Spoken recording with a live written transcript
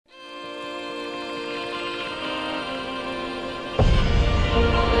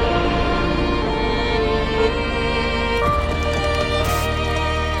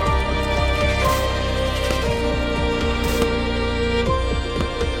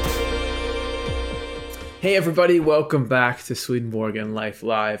Hey everybody, welcome back to Swedenborg and Life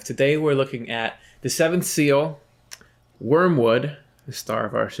Live. Today we're looking at the seventh seal, Wormwood, the star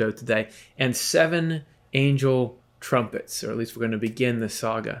of our show today, and seven angel trumpets, or at least we're going to begin the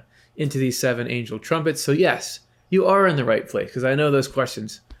saga into these seven angel trumpets. So yes, you are in the right place, because I know those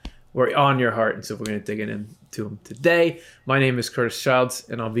questions were on your heart, and so we're going to dig into them today. My name is Curtis Childs,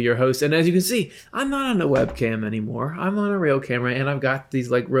 and I'll be your host. And as you can see, I'm not on a webcam anymore. I'm on a real camera, and I've got these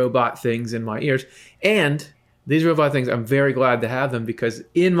like robot things in my ears. And these robot things, I'm very glad to have them, because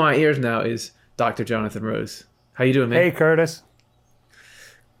in my ears now is Dr. Jonathan Rose. How you doing, man? Hey, Curtis.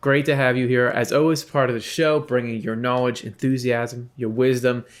 Great to have you here. As always, part of the show, bringing your knowledge, enthusiasm, your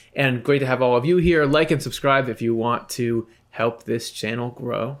wisdom, and great to have all of you here. Like and subscribe if you want to help this channel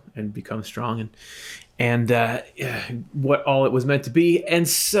grow and become strong and what all it was meant to be. And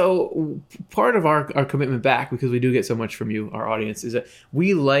so part of our commitment back, because we do get so much from you, our audience, is that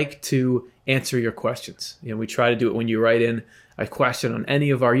we like to answer your questions. You know, we try to do it when you write in a question on any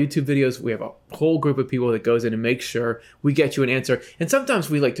of our YouTube videos. We have a whole group of people that goes in and makes sure we get you an answer. And sometimes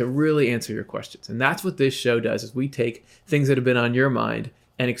we like to really answer your questions. And that's what this show does, is we take things that have been on your mind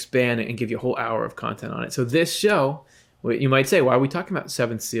and expand it and give you a whole hour of content on it. So this show, you might say, why are we talking about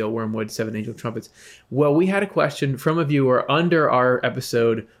seventh seal, Wormwood, seven angel trumpets? Well, we had a question from a viewer under our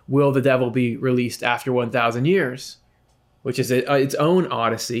episode, Will the Devil Be Released After 1,000 Years? Which is its own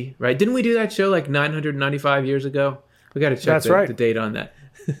odyssey, right? Didn't we do that show like 995 years ago? We got to check the date on that.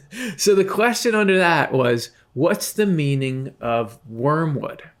 So the question under that was, what's the meaning of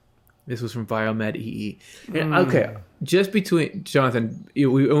wormwood? This was from Biomed EE. And, okay, just between Jonathan, we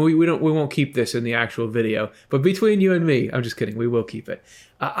won't keep this in the actual video, but between you and me, I'm just kidding, we will keep it.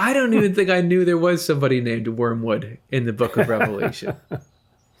 I don't even think I knew there was somebody named Wormwood in the Book of Revelation,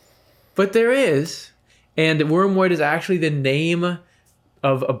 but there is, and wormwood is actually the name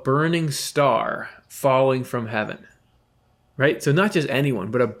of a burning star falling from heaven. Right? So not just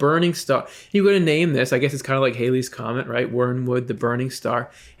anyone, but a burning star. You're going to name this, I guess it's kind of like Halley's Comet, right? Wormwood, the burning star.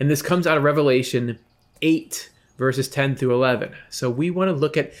 And this comes out of Revelation 8, verses 10 through 11. So we want to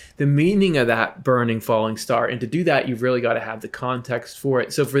look at the meaning of that burning falling star. And to do that, you've really got to have the context for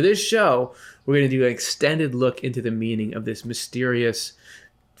it. So for this show, we're going to do an extended look into the meaning of this mysterious,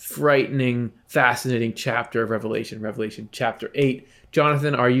 frightening, fascinating chapter of Revelation, Revelation chapter 8.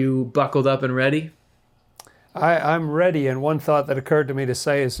 Jonathan, are you buckled up and ready? I'm ready, and one thought that occurred to me to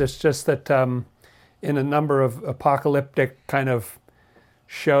say is just that in a number of apocalyptic kind of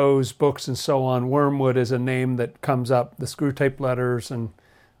shows, books, and so on, wormwood is a name that comes up, the Screwtape Letters and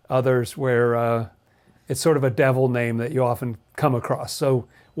others, where it's sort of a devil name that you often come across. So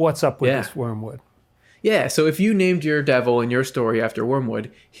what's up with this wormwood? Yeah, so if you named your devil in your story after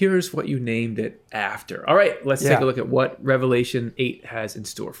wormwood, here's what you named it after. All right, let's take a look at what Revelation 8 has in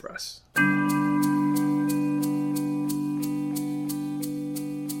store for us.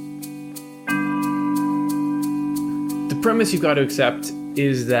 The premise you've got to accept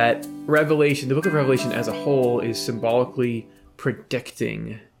is that Revelation, the book of Revelation as a whole, is symbolically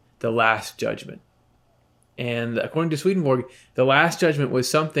predicting the Last Judgment. And according to Swedenborg, the Last Judgment was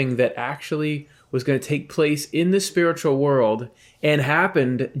something that actually was going to take place in the spiritual world and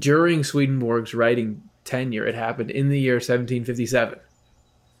happened during Swedenborg's writing tenure. It happened in the year 1757.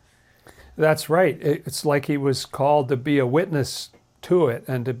 That's right. It's like he was called to be a witness to it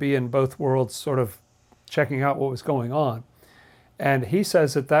and to be in both worlds, sort of checking out what was going on. And he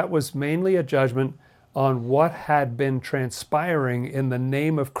says that that was mainly a judgment on what had been transpiring in the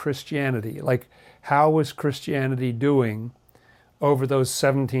name of Christianity. Like, how was Christianity doing over those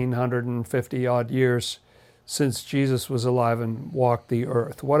 1750 odd years since Jesus was alive and walked the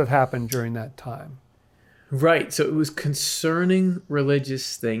earth? What had happened during that time? Right. So it was concerning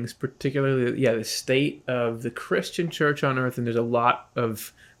religious things, particularly, the state of the Christian church on earth. And there's a lot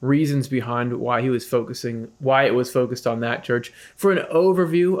of reasons behind why it was focused on that church. For an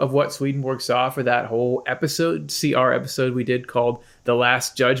overview of what Swedenborg saw for that whole episode, see our episode we did called The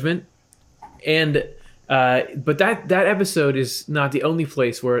Last Judgment. And but that episode is not the only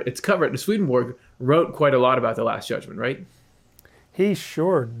place where it's covered. Swedenborg wrote quite a lot about the Last Judgment, right? He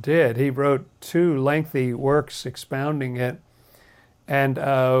sure did. He wrote 2 lengthy works expounding it. And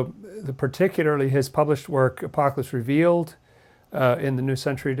particularly his published work, Apocalypse Revealed, in the New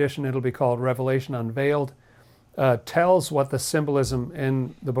Century Edition, it'll be called Revelation Unveiled, tells what the symbolism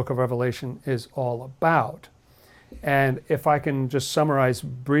in the book of Revelation is all about. And if I can just summarize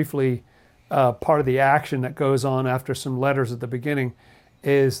briefly, part of the action that goes on after some letters at the beginning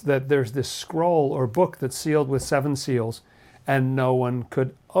is that there's this scroll or book that's sealed with 7 seals, and no one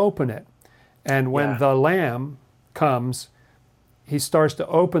could open it. And when the Lamb comes, he starts to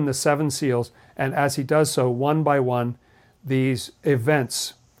open the seven seals, and as he does so, one by one, these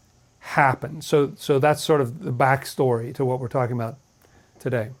events happen. So that's sort of the backstory to what we're talking about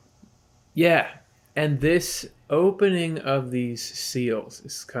today. Yeah. And this opening of these seals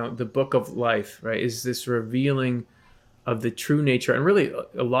is kind of the book of life, right? Is this revealing of the true nature, and really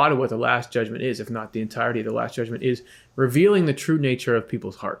a lot of what the Last Judgment is, if not the entirety of the Last Judgment, is revealing the true nature of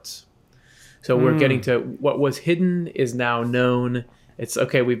people's hearts. So we're getting to what was hidden is now known. It's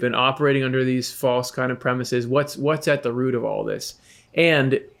okay, we've been operating under these false kind of premises. What's at the root of all this?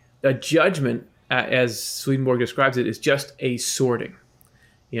 And a judgment, as Swedenborg describes it, is just a sorting.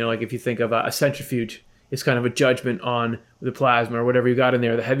 Like if you think of a centrifuge, it's kind of a judgment on the plasma or whatever you got in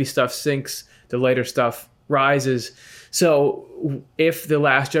there. The heavy stuff sinks, the lighter stuff rises. So if the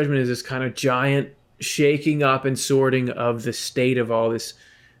Last Judgment is this kind of giant shaking up and sorting of the state of all this,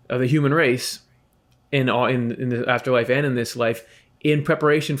 of the human race in the afterlife and in this life, in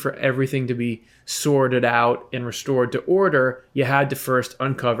preparation for everything to be sorted out and restored to order, you had to first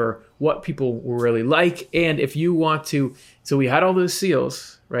uncover what people were really like. And if you want to, so we had all those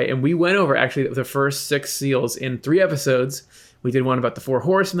seals, right? And we went over actually the first 6 seals in 3 episodes. We did one about the 4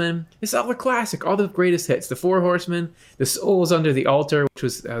 horsemen. It's all the classic, all the greatest hits. The 4 horsemen, the souls under the altar, which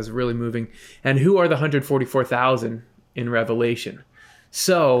was really moving, and who are the 144,000 in Revelation.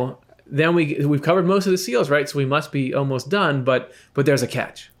 So then we've covered most of the seals, right? So we must be almost done, but there's a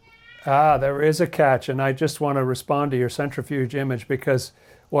catch. There is a catch, and I just want to respond to your centrifuge image, because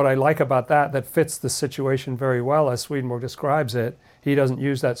what I like about that fits the situation very well as Swedenborg describes it. He doesn't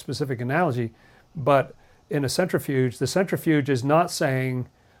use that specific analogy, but in a centrifuge, the centrifuge is not saying,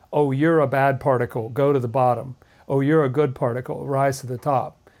 oh, you're a bad particle, go to the bottom. Oh, you're a good particle, rise to the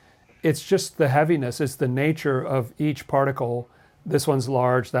top. It's just the heaviness, it's the nature of each particle. This one's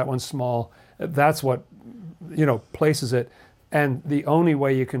large, that one's small. That's what, places it. And the only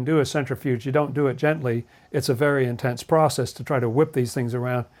way you can do a centrifuge, you don't do it gently. It's a very intense process to try to whip these things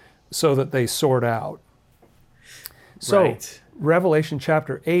around so that they sort out. So, right. Revelation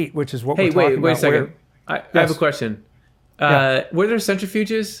chapter 8, which is what we're talking about. Wait a second. I have a question. Were there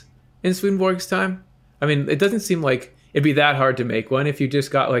centrifuges in Swedenborg's time? I mean, it doesn't seem like it'd be that hard to make one if you just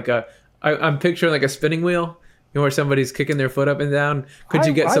got like I'm picturing like a spinning wheel, where somebody's kicking their foot up and down. Could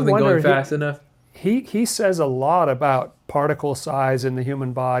you get something going fast enough? He says a lot about particle size in the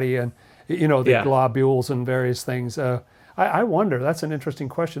human body and, the globules and various things. I wonder, that's an interesting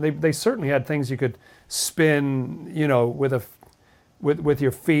question. They certainly had things you could spin, with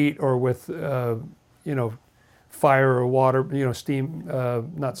your feet or with, fire or water, steam,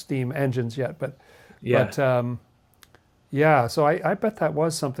 not steam engines yet, but so I bet that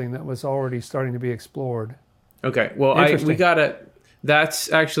was something that was already starting to be explored. Okay, well,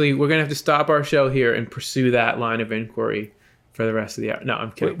 that's actually, we're going to have to stop our show here and pursue that line of inquiry for the rest of the hour. No,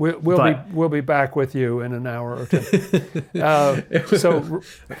 I'm kidding. We'll be back with you in an hour or two. So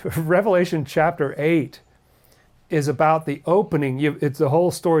Revelation chapter 8 is about the opening. The whole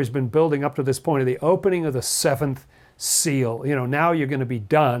story's been building up to this point of the opening of the 7th seal. Now you're going to be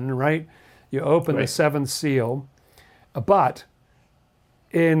done, right? You open the 7th seal. But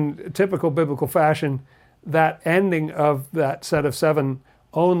in typical biblical fashion, that ending of that set of 7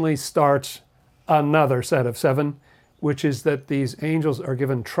 only starts another set of 7, which is that these angels are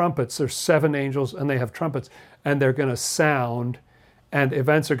given trumpets. There's 7 angels and they have trumpets, and they're going to sound, and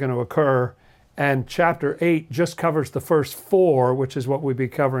events are going to occur. And chapter 8 just covers the first 4, which is what we'll be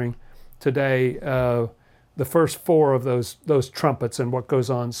covering today, the first 4 of those trumpets and what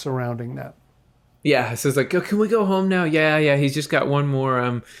goes on surrounding that. Yeah, so it's like, can we go home now? Yeah, he's just got one more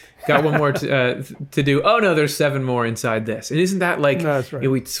to do. Oh no, there's 7 more inside this. And isn't that like, no, that's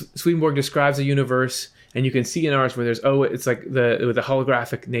right. Swedenborg describes a universe, and you can see in ours where there's, it's like the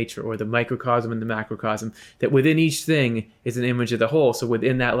holographic nature, or the microcosm and the macrocosm, that within each thing is an image of the whole. So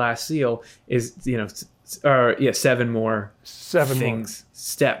within that last seal is, 7 more things,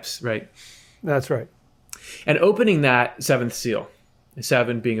 steps, right? That's right. And opening that 7th seal,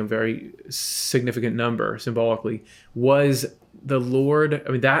 7 being a very significant number symbolically, was the Lord.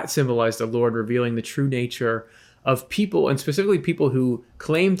 I mean, that symbolized the Lord revealing the true nature of people, and specifically people who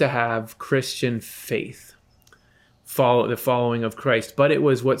claim to have Christian faith, the following of Christ. But it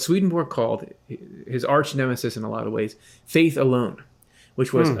was what Swedenborg called his arch nemesis in a lot of ways, faith alone,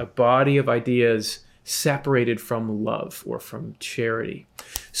 which was a body of ideas separated from love or from charity.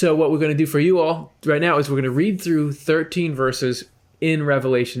 So what we're going to do for you all right now is we're going to read through 13 verses in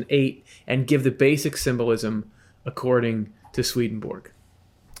Revelation 8 and give the basic symbolism according to Swedenborg.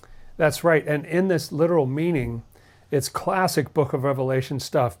 That's right. And in this literal meaning, it's classic Book of Revelation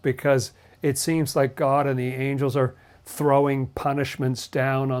stuff, because it seems like God and the angels are throwing punishments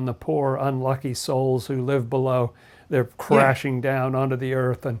down on the poor, unlucky souls who live below. They're crashing down onto the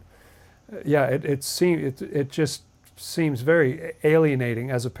earth, and it just seems very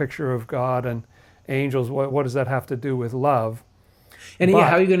alienating as a picture of God and angels. What does that have to do with love? And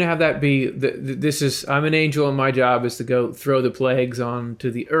how are you going to have that be? This is, I'm an angel, and my job is to go throw the plagues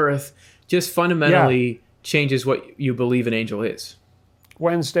onto the earth. Just fundamentally changes what you believe an angel is.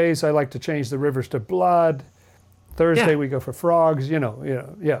 Wednesdays, I like to change the rivers to blood. Thursday, we go for frogs. Right.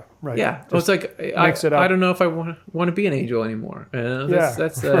 Yeah, well, it's like I don't know if I want to be an angel anymore.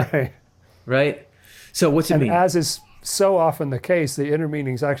 That's right. So what's it mean? As is so often the case, the inner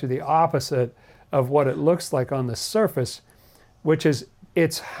meaning is actually the opposite of what it looks like on the surface, which is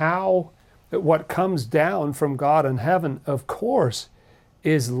what comes down from God in heaven, of course,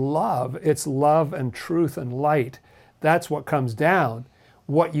 is love. It's love and truth and light. That's what comes down.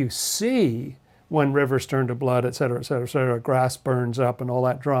 What you see when rivers turn to blood, et cetera, et cetera, et cetera, grass burns up and all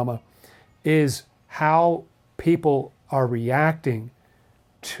that drama, is how people are reacting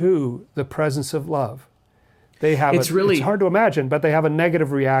to the presence of love. They have it's hard to imagine, but they have a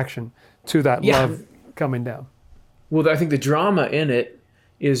negative reaction to that love coming down. Well, I think the drama in it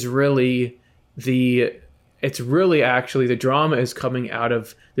is really the drama is coming out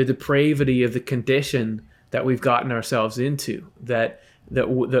of the depravity of the condition that we've gotten ourselves into, that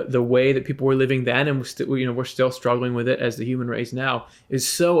the way that people were living then, and we're still struggling with it as the human race now, is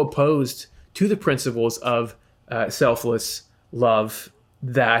so opposed to the principles of selfless love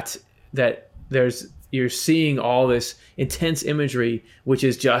that you're seeing all this intense imagery, which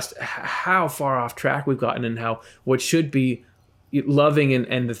is just how far off track we've gotten, and how what should be loving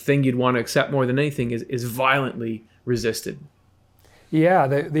and the thing you'd want to accept more than anything is violently resisted. Yeah,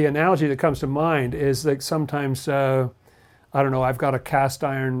 the analogy that comes to mind is that sometimes, I don't know, I've got a cast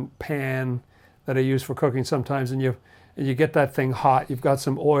iron pan that I use for cooking sometimes, and you get that thing hot, you've got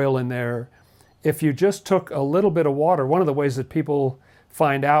some oil in there. If you just took a little bit of water, one of the ways that people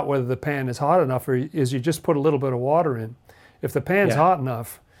find out whether the pan is hot enough is you just put a little bit of water in. If the pan's hot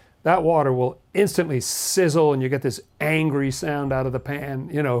enough, that water will instantly sizzle, and you get this angry sound out of the pan,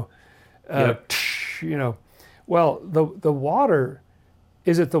 Well, the water,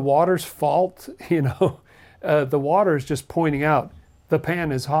 is it the water's fault? The water is just pointing out the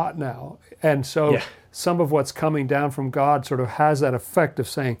pan is hot now. And so some of what's coming down from God sort of has that effect of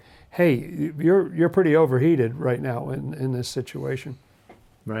saying, hey, you're pretty overheated right now in this situation.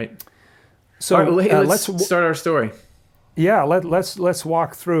 Right. So all right, let's start our story. Yeah, let's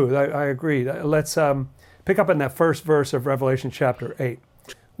walk through. I agree. Let's pick up in that first verse of Revelation chapter 8.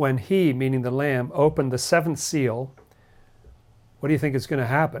 When he, meaning the Lamb, opened the seventh seal, what do you think is going to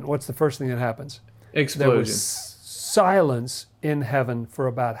happen? What's the first thing that happens? Explosion. There was silence in heaven for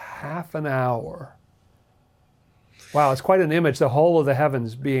about half an hour. Wow, it's quite an image, the whole of the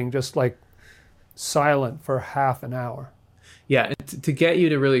heavens being just like silent for half an hour. Yeah, to get you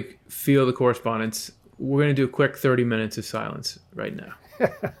to really feel the correspondence, we're going to do a quick 30 minutes of silence right now.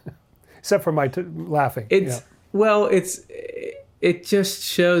 Except for my laughing. It just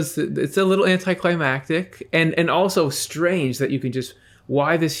shows that it's a little anticlimactic and also strange that you can just,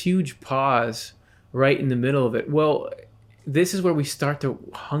 why this huge pause right in the middle of it? Well, this is where we start to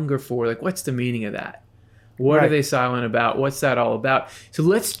hunger for, like, what's the meaning of that? What are they silent about? What's that all about? So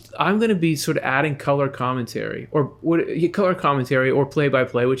I'm going to be sort of adding color commentary or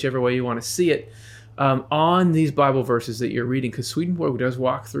play-by-play, whichever way you want to see it, on these Bible verses that you're reading, because Swedenborg does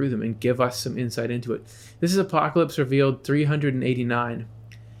walk through them and give us some insight into it. This is Apocalypse Revealed 389.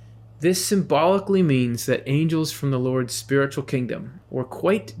 This symbolically means that angels from the Lord's spiritual kingdom were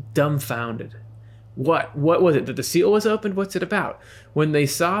quite dumbfounded. What was it? That the seal was opened? What's it about? When they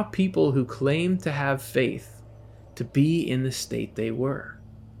saw people who claimed to have faith to be in the state they were.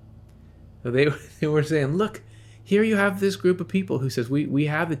 So they were saying, look, here you have this group of people who says, we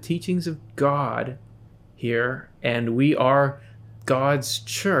have the teachings of God here, and we are God's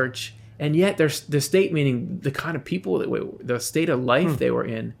church, and yet there's the state, meaning the kind of people the state of life they were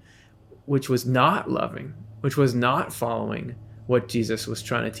in, which was not loving, which was not following what Jesus was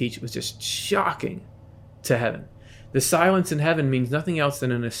trying to teach. It was just shocking to heaven. The silence in heaven means nothing else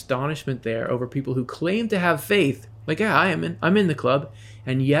than an astonishment there over people who claim to have faith, like, I'm in the club,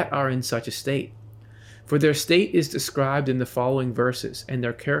 and yet are in such a state. For their state is described in the following verses, and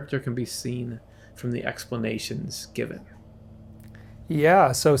their character can be seen from the explanations given.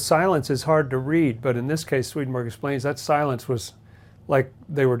 Yeah, so silence is hard to read, but in this case, Swedenborg explains that silence was like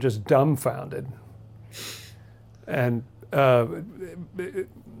they were just dumbfounded. And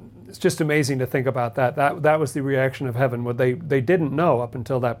it's just amazing to think about that. That was the reaction of heaven. They didn't know up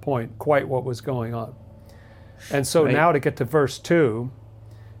until that point quite what was going on. And so Right. now to get to verse 2,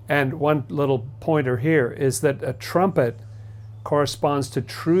 and one little pointer here is that a trumpet corresponds to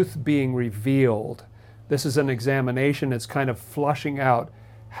truth being revealed. This is an examination. It's kind of flushing out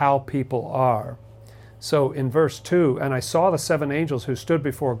how people are. So in verse 2, and I saw the 7 angels who stood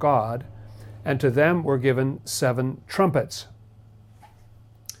before God, and to them were given 7 trumpets.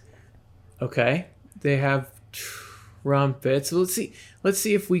 Okay. They have trumpets. Let's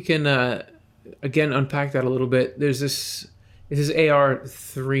see if we can again unpack that a little bit. This is AR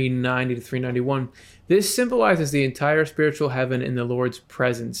 390 to 391. This symbolizes the entire spiritual heaven in the Lord's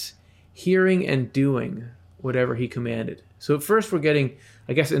presence, hearing and doing whatever he commanded. So at first we're getting,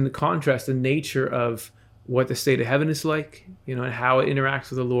 I guess, in the contrast, the nature of what the state of heaven is like, and how it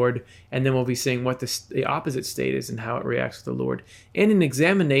interacts with the Lord. And then we'll be seeing what the opposite state is and how it reacts with the Lord. And an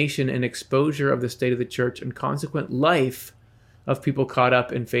examination and exposure of the state of the church and consequent life of people caught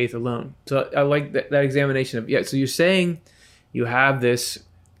up in faith alone. So I like that examination of, so you're saying you have this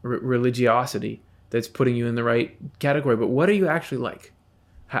religiosity that's putting you in the right category, but what are you actually like?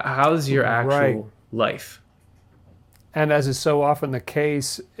 How's your actual life? And as is so often the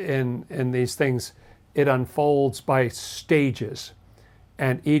case in these things, it unfolds by stages.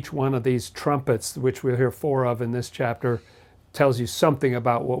 And each one of these trumpets, which we'll hear 4 of in this chapter, tells you something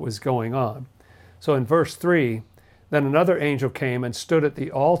about what was going on. So in verse 3, then another angel came and stood at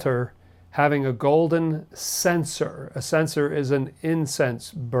the altar having a golden censer. A censer is an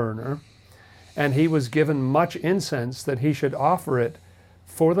incense burner. And he was given much incense that he should offer it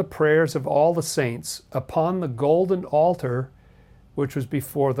for the prayers of all the saints upon the golden altar which was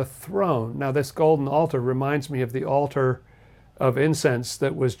before the throne. Now this golden altar reminds me of the altar of incense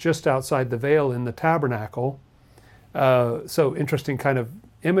that was just outside the veil in the tabernacle. So interesting kind of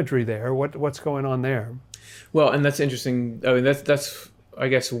imagery there. What's going on there? Well, and that's interesting. I mean, that's I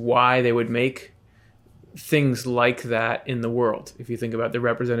guess why they would make things like that in the world. If you think about the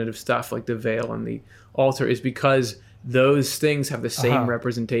representative stuff like the veil and the altar, is because those things have the same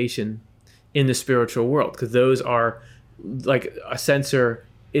representation in the spiritual world, because those are like a censer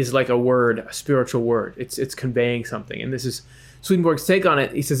is like a word, a spiritual word. It's conveying something. And this is Swedenborg's take on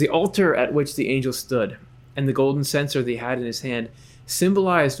it. He says the altar at which the angel stood and the golden censer that he had in his hand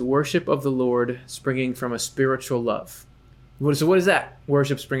symbolized worship of the Lord springing from a spiritual love. So what is that?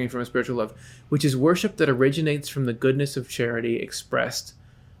 Worship springing from a spiritual love, which is worship that originates from the goodness of charity expressed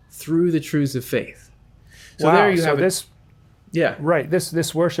through the truths of faith. So there you have this. Yeah. Right.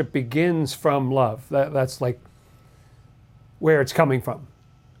 This worship begins from love. That's like where it's coming from.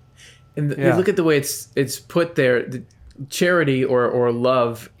 And you look at the way it's put there. The charity or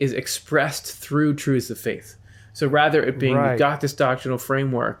love is expressed through truths of faith. So rather it being, you've got this doctrinal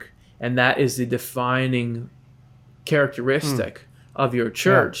framework, and that is the defining characteristic of your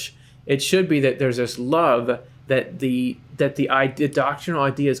church. It should be that there's this love, that the doctrinal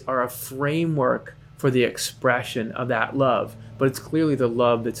ideas are a framework for the expression of that love, but it's clearly the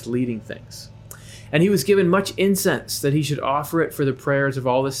love that's leading things. And he was given much incense, that he should offer it for the prayers of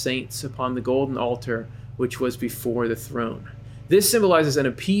all the saints upon the golden altar which was before the throne. This symbolizes an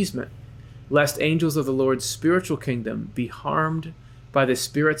appeasement, lest angels of the Lord's spiritual kingdom be harmed by the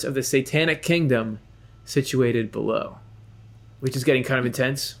spirits of the satanic kingdom situated below, which is getting kind of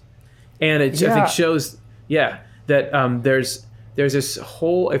intense. And it, I think, shows, that there's this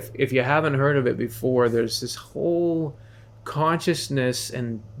whole, if you haven't heard of it before, there's this whole consciousness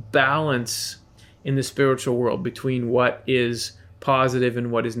and balance in the spiritual world between what is positive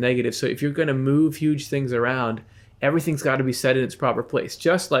and what is negative. So if you're going to move huge things around, everything's got to be set in its proper place.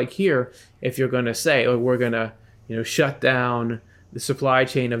 Just like here, if you're going to say, oh, we're going to, shut down the supply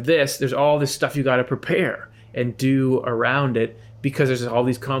chain of this, there's all this stuff you got to prepare and do around it, because there's all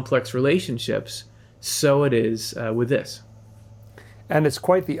these complex relationships. So it is with this. And it's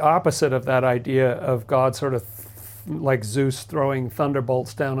quite the opposite of that idea of God sort of like Zeus throwing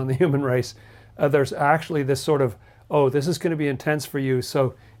thunderbolts down on the human race. There's actually this sort of, oh, this is going to be intense for you,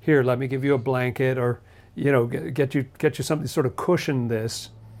 so here, let me give you a blanket, or get you something to sort of cushion this.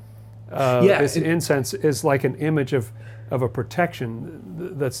 This incense is like an image of a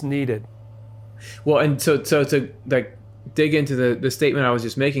protection that's needed. Well, and so to like dig into the statement I was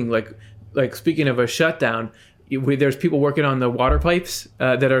just making, like speaking of a shutdown, there's people working on the water pipes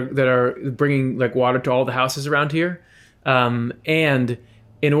that are bringing like water to all the houses around here, and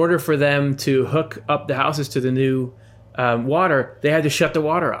in order for them to hook up the houses to the new water, they had to shut the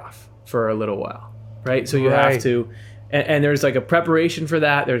water off for a little while, right? So you have to, and there's like a preparation for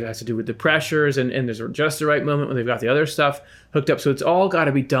that. There has to do with the pressures, and there's just the right moment when they've got the other stuff hooked up. So it's all got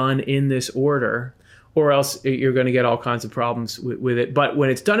to be done in this order, or else you're going to get all kinds of problems with it. But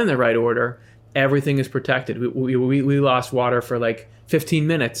when it's done in the right order, everything is protected. We lost water for like 15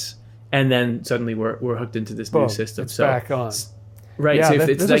 minutes, and then suddenly we're hooked into this Boom, new system. it's back on. Right. Yeah, so if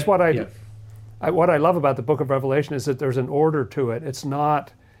it's this like, is what I love about the Book of Revelation is that there's an order to it. It's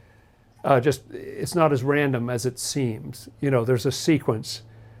not it's not as random as it seems. There's a sequence.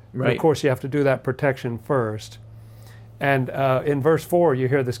 Right. And of course, you have to do that protection first. And in verse 4, you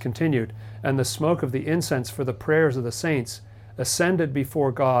hear this continued. And the smoke of the incense for the prayers of the saints ascended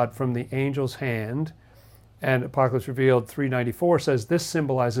before God from the angel's hand. And Apocalypse Revealed 394 says this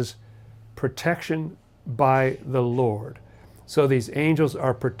symbolizes protection by the Lord. So these angels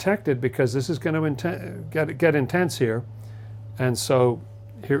are protected because this is going to get intense here. And so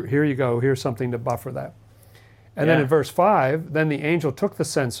here you go. Here's something to buffer that. And then in verse 5, then the angel took the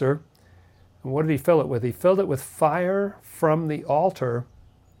censer, and what did he fill it with? He filled it with fire from the altar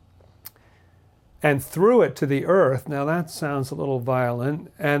and threw it to the earth. Now that sounds a little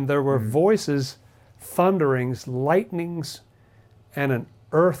violent. And there were voices, thunderings, lightnings, and an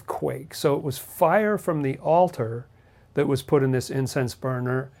earthquake. So it was fire from the altar that was put in this incense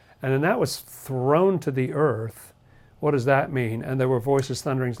burner, and then that was thrown to the earth. What does that mean? And there were voices,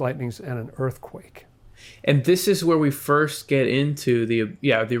 thunderings, lightnings, and an earthquake. And this is where we first get into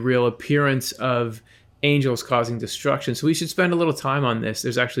the real appearance of angels causing destruction. So we should spend a little time on this.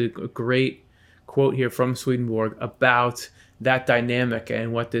 There's actually a great quote here from Swedenborg about that dynamic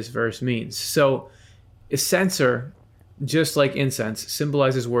and what this verse means. So a censer, just like incense,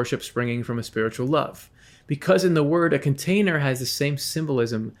 symbolizes worship springing from a spiritual love. Because in the word, a container has the same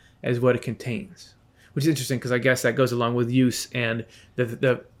symbolism as what it contains, which is interesting because I guess that goes along with use, and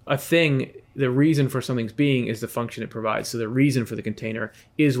the reason for something's being is the function it provides. So the reason for the container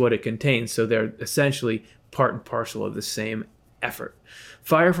is what it contains. So they're essentially part and parcel of the same effort.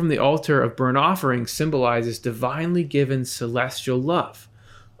 Fire from the altar of burnt offering symbolizes divinely given celestial love.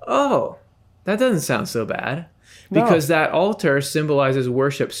 Oh, that doesn't sound so bad, because that altar symbolizes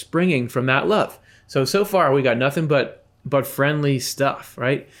worship springing from that love. So far we got nothing but friendly stuff,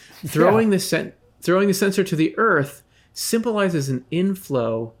 right? Throwing the censer to the earth symbolizes an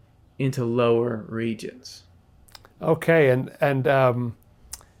inflow into lower regions. Okay, and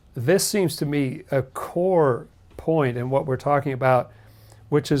this seems to me a core point in what we're talking about,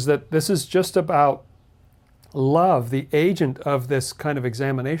 which is that this is just about love. The agent of this kind of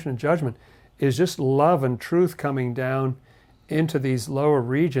examination and judgment is just love and truth coming down into these lower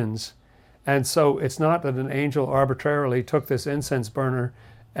regions. And so it's not that an angel arbitrarily took this incense burner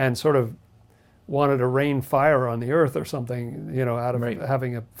and sort of wanted to rain fire on the earth or something, out of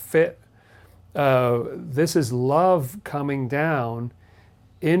having a fit. This is love coming down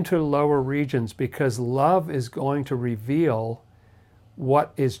into lower regions, because love is going to reveal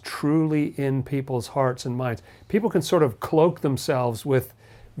what is truly in people's hearts and minds. People can sort of cloak themselves with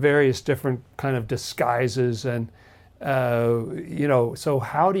various different kind of disguises and so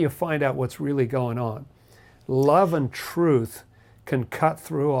how do you find out what's really going on? Love and truth can cut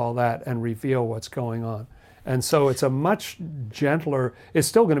through all that and reveal what's going on. And so it's a much gentler, it's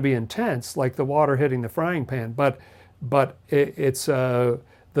still going to be intense, like the water hitting the frying pan, but it's the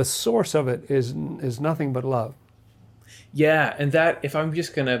source of it is nothing but love. Yeah, and that, if I'm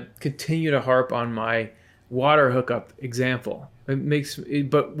just going to continue to harp on my water hookup example,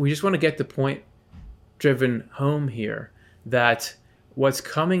 but we just want to get the point driven home here, that what's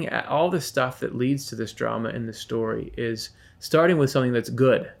coming at all the stuff that leads to this drama in the story is starting with something that's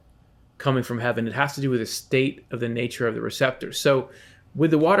good coming from heaven. It has to do with the state of the nature of the receptors. So with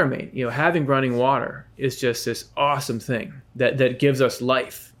the water main, having running water is just this awesome thing that gives us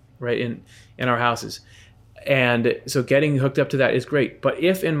life, right, in our houses. And so getting hooked up to that is great. But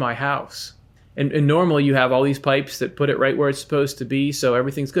if in my house, and normally you have all these pipes that put it right where it's supposed to be, so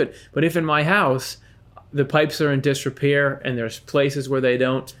everything's good. But if in my house the pipes are in disrepair and there's places where they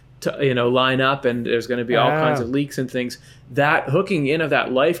don't line up, and there's going to be all kinds of leaks and things, that hooking in of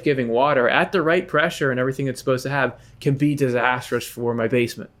that life-giving water at the right pressure and everything it's supposed to have can be disastrous for my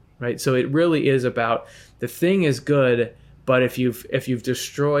basement, right? So it really is about, the thing is good, but if you've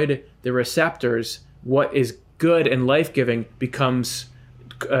destroyed the receptors, what is good and life-giving becomes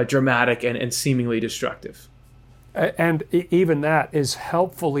dramatic and seemingly destructive. And even that is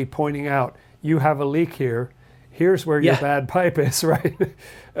helpfully pointing out, you have a leak here. Here's where your bad pipe is, right?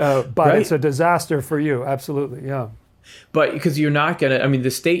 But it's a disaster for you. Absolutely, yeah. But because you're not gonna,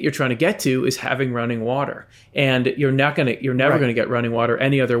 the state you're trying to get to is having running water, and you're never gonna get running water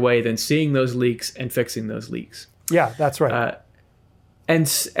any other way than seeing those leaks and fixing those leaks. Yeah, that's right. And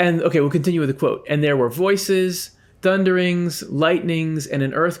okay, we'll continue with the quote. And there were voices, thunderings, lightnings, and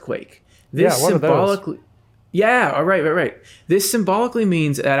an earthquake. This what are those? Yeah, all right, right. This symbolically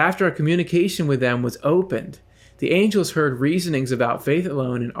means that after a communication with them was opened, the angels heard reasonings about faith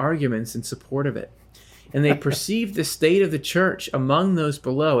alone and arguments in support of it. And they perceived the state of the church among those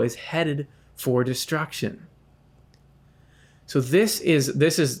below as headed for destruction. So this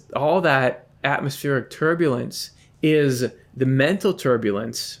is all that atmospheric turbulence is the mental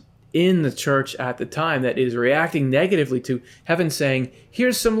turbulence in the church at the time that is reacting negatively to heaven saying,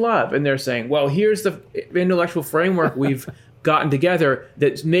 here's some love. And they're saying, well, here's the intellectual framework we've gotten together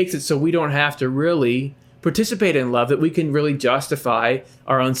that makes it so we don't have to really participate in love, that we can really justify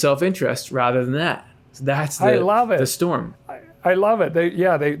our own self-interest rather than that. So that's I love it. The storm. I love it.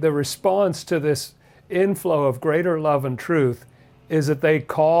 The response to this inflow of greater love and truth is that they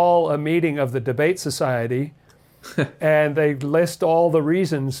call a meeting of the debate society and they list all the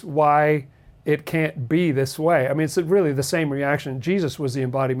reasons why it can't be this way. I mean, it's really the same reaction. Jesus was the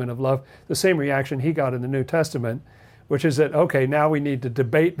embodiment of love, the same reaction he got in the New Testament, which is that, okay, now we need to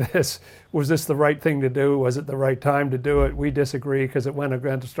debate this. Was this the right thing to do? Was it the right time to do it? We disagree because it went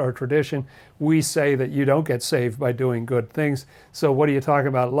against our tradition. We say that you don't get saved by doing good things. So what are you talking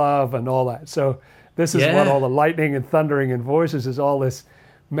about, love and all that? So this is what all the lightning and thundering and voices is, all this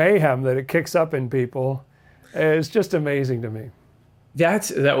mayhem that it kicks up in people. It's just amazing to me.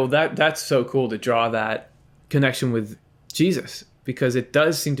 That's so cool to draw that connection with Jesus, because it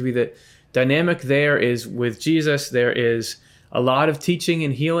does seem to be that dynamic there is with Jesus. There is a lot of teaching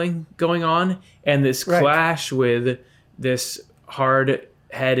and healing going on, and this clash with this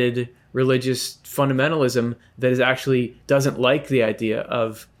hard-headed religious fundamentalism that is actually doesn't like the idea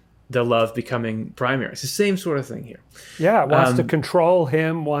of the love becoming primary. It's the same sort of thing here. Yeah, wants to control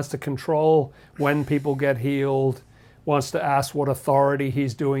him, wants to control when people get healed, wants to ask what authority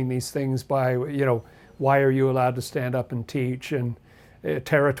he's doing these things by, why are you allowed to stand up and teach, and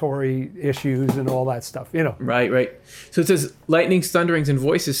territory issues and all that stuff, Right. So it says, lightnings, thunderings, and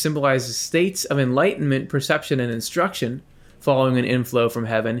voices symbolizes states of enlightenment, perception, and instruction following an inflow from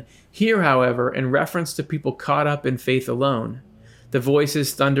heaven. Here, however, in reference to people caught up in faith alone, the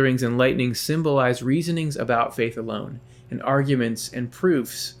voices, thunderings, and lightnings symbolize reasonings about faith alone and arguments and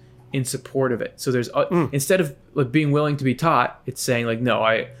proofs in support of it. So there's instead of being willing to be taught, it's saying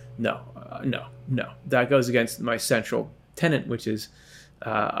no. That goes against my central tenet, which is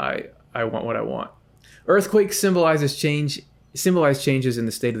I want what I want. Earthquakes symbolize changes in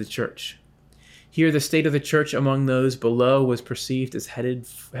the state of the church. Here, the state of the church among those below was perceived as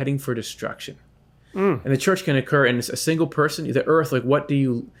heading for destruction. And the church can occur in a single person, the earth, what do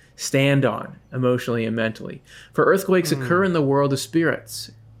you stand on emotionally and mentally? For earthquakes occur in the world of spirits,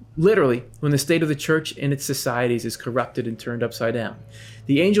 literally, when the state of the church and its societies is corrupted and turned upside down.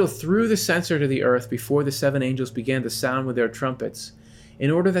 The angel threw the censer to the earth before the seven angels began to sound with their trumpets,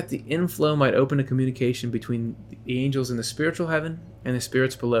 in order that the inflow might open a communication between the angels in the spiritual heaven and the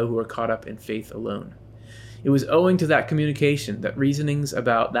spirits below who are caught up in faith alone. It was owing to that communication that reasonings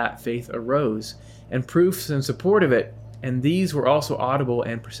about that faith arose, and proofs in support of it, and these were also audible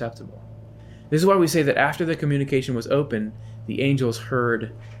and perceptible. This is why we say that after the communication was open, the angels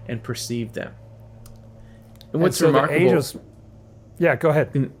heard and perceived them. And what's remarkable... The angels... Yeah, go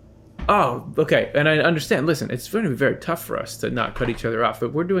ahead. Oh, okay. And I understand. Listen, it's going to be very tough for us to not cut each other off,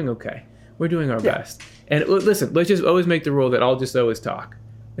 but we're doing okay. We're doing our best. And listen, let's just always make the rule that I'll just always talk.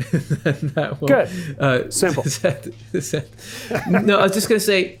 Good. Simple. No, I was just going to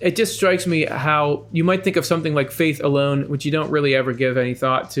say, it just strikes me how you might think of something like faith alone, which you don't really ever give any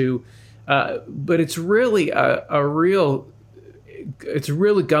thought to, but it's really it's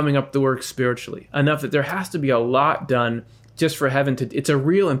really gumming up the work spiritually enough that there has to be a lot done just for heaven it's a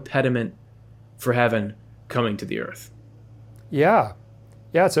real impediment for heaven coming to the earth. Yeah,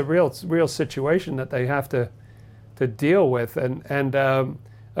 it's a real situation that they have to deal with, and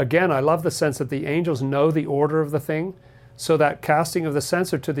again, I love the sense that the angels know the order of the thing, so that casting of the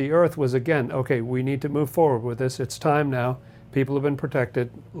censer to the earth was, again, okay, we need to move forward with this. It's time now. People have been protected.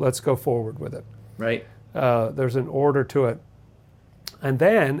 Let's go forward with it. Right. There's an order to it. And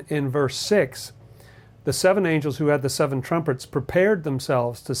then in verse 6, the seven angels who had the seven trumpets prepared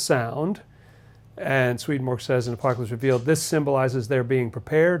themselves to sound. And Swedenborg says in Apocalypse Revealed, this symbolizes their being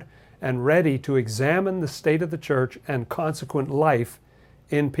prepared and ready to examine the state of the church and consequent life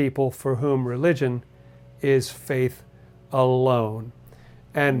in people for whom religion is faith alone.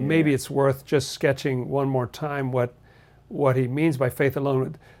 And maybe it's worth just sketching one more time what he means by faith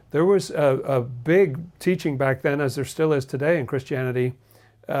alone. There was a big teaching back then, as there still is today in Christianity,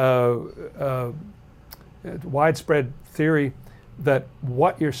 widespread theory that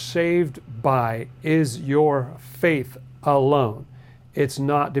what you're saved by is your faith alone. it's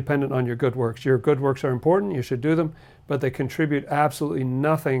not dependent on your good works. Your good works are important, you should do them, but they contribute absolutely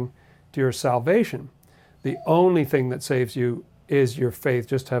nothing to your salvation. The only thing that saves you is your faith.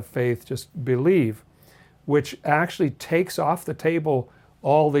 Just have faith, just believe, which actually takes off the table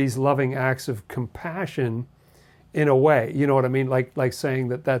all these loving acts of compassion in a way. You know what I mean? Like saying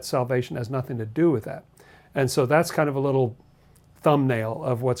that salvation has nothing to do with that. And so that's kind of a little thumbnail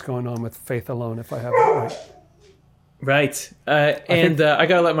of what's going on with faith alone, if I have it right. Right. I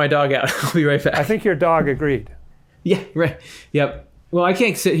got to let my dog out. I'll be right back. I think your dog agreed. Yeah, right. Yep. Well, I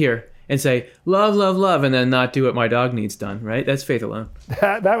can't sit here and say, love, love, love, and then not do what my dog needs done, right? That's faith alone.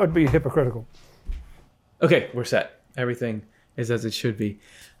 That would be hypocritical. Okay, we're set. Everything is as it should be.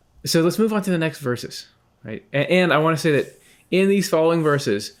 So let's move on to the next verses, right? And I want to say that in these following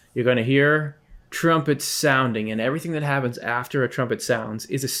verses, you're going to hear trumpets sounding, and everything that happens after a trumpet sounds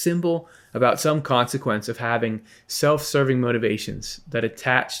is a symbol about some consequence of having self-serving motivations that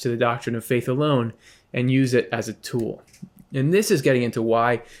attach to the doctrine of faith alone and use it as a tool. And this is getting into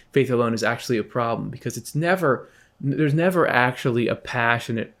why faith alone is actually a problem, because there's never actually a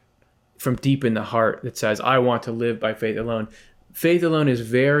passionate from deep in the heart that says, I want to live by faith alone. Faith alone is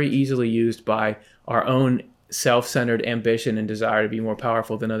very easily used by our own self-centered ambition and desire to be more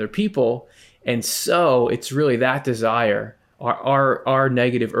powerful than other people. And so it's really that desire, our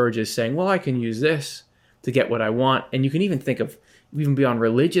negative urges saying, well, I can use this to get what I want. And you can even think of, even beyond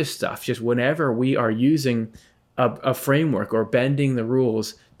religious stuff, just whenever we are using a framework or bending the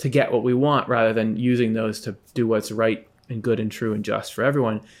rules to get what we want rather than using those to do what's right and good and true and just for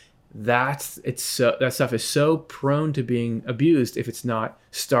everyone, that stuff is so prone to being abused if it's not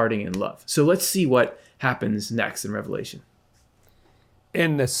starting in love. So let's see what happens next in Revelation.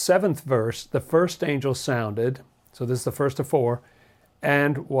 In the 7th verse, the first angel sounded, so this is the first of 4,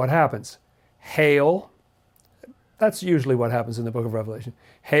 and what happens? Hail, that's usually what happens in the book of Revelation.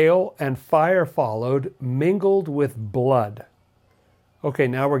 Hail and fire followed, mingled with blood. Okay,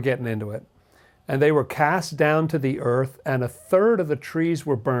 now we're getting into it. And they were cast down to the earth, and 1/3 of the trees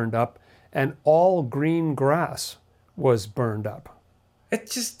were burned up, and all green grass was burned up.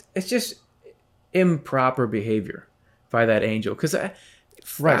 It's just improper behavior by that angel. Because,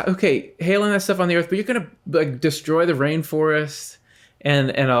 right, okay, hailing that stuff on the earth, but you're going to destroy the rainforest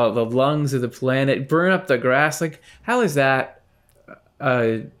and all the lungs of the planet, burn up the grass. Like, how is that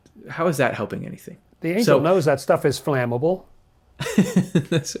helping anything? The angel knows that stuff is flammable.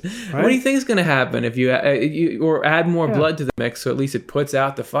 Right? What do you think is going to happen if you add more blood to the mix, so at least it puts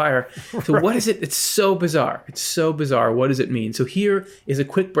out the fire? So right. What is it? It's so bizarre. It's so bizarre. What does it mean? So here is a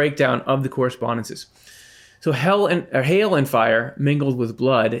quick breakdown of the correspondences. So hail and fire mingled with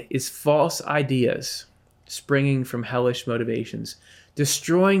blood is false ideas springing from hellish motivations,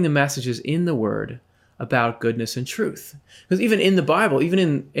 destroying the messages in the word about goodness and truth. Because even in the Bible,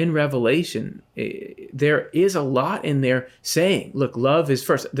 even in Revelation, there is a lot in there saying, look, love is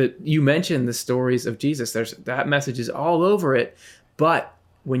first. You mentioned the stories of Jesus. That message is all over it. But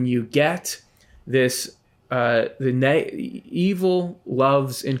when you get this, evil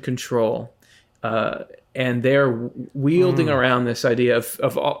loves in control, and they're wielding around this idea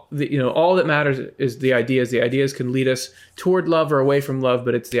of all, all that matters is the ideas. The ideas can lead us toward love or away from love,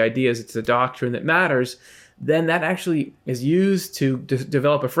 but it's the ideas, it's the doctrine that matters. Then that actually is used to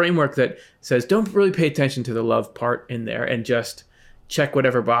develop a framework that says, don't really pay attention to the love part in there and just check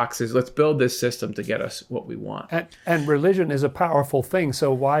whatever boxes. Let's build this system to get us what we want. And religion is a powerful thing,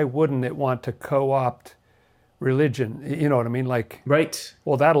 so why wouldn't it want to co-opt religion? You know what I mean? Like, right.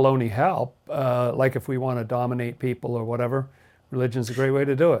 Well, that'll only help. Like if we want to dominate people or whatever, religion's a great way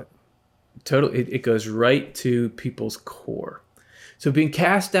to do it. Totally. It goes right to people's core. So being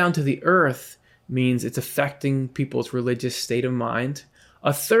cast down to the earth means it's affecting people's religious state of mind.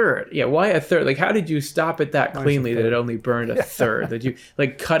 1/3. Yeah, why 1/3? Like, how did you stop it that cleanly that it only burned 1/3? Did you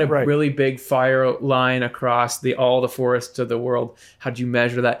cut a really big fire line across all the forests of the world? How'd you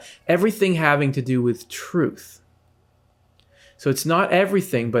measure that? Everything having to do with truth. So it's not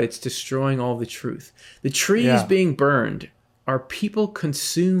everything, but it's destroying all the truth. The trees being burned are people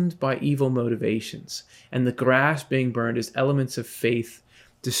consumed by evil motivations, and the grass being burned is elements of faith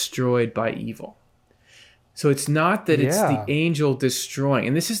destroyed by evil. So it's not that it's the angel destroying.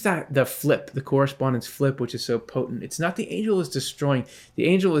 And this is the correspondence flip, which is so potent. It's not the angel is destroying. The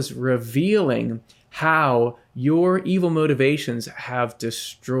angel is revealing how your evil motivations have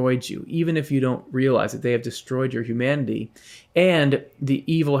destroyed you, even if you don't realize that they have destroyed your humanity. And the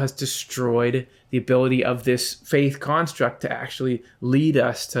evil has destroyed the ability of this faith construct to actually lead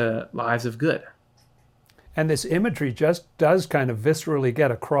us to lives of good. And this imagery just does kind of viscerally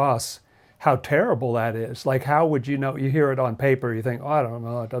get across how terrible that is. Like, how would you know? You hear it on paper, you think, oh, I don't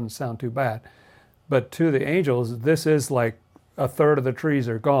know, it doesn't sound too bad. But to the angels, this is like a third of the trees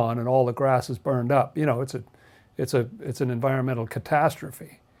are gone and all the grass is burned up. You know, it's an environmental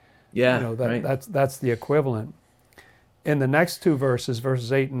catastrophe. Yeah, You know, right. that's the equivalent. In the next two verses,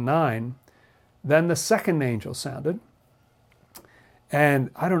 verses 8 and 9, then the second angel sounded.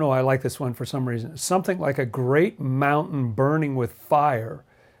 And I don't know, I like this one for some reason. Something like a great mountain burning with fire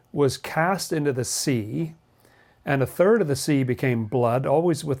was cast into the sea, and a third of the sea became blood,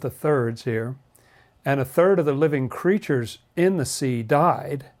 always with the thirds here, and a third of the living creatures in the sea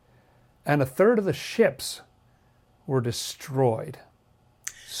died, and a third of the ships were destroyed.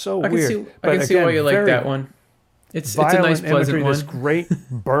 So weird. I can see why you like that one. It's a nice, pleasant imagery, one. this great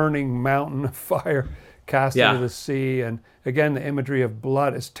burning mountain of fire cast Yeah. into the sea, and again, the imagery of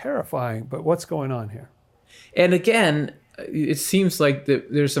blood is terrifying. But what's going on here? And again, it seems like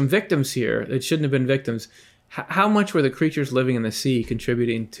there's some victims here that shouldn't have been victims. How much were the creatures living in the sea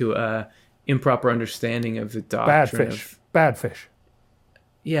contributing to improper understanding of the doctrine? Bad fish.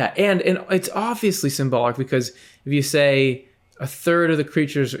 Yeah, and it's obviously symbolic, because if you say a third of the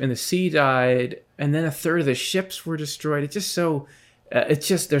creatures in the sea died, and then a third of the ships were destroyed, it's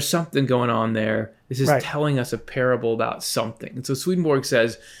just there's something going on there. This is Right. telling us a parable about something. And so Swedenborg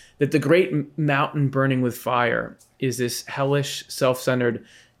says that the great mountain burning with fire is this hellish, self-centered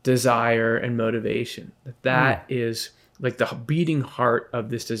desire and motivation. That is like the beating heart of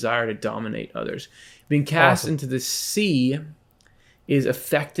this desire to dominate others. Being cast into the sea is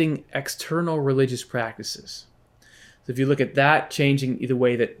affecting external religious practices. So if you look at that changing the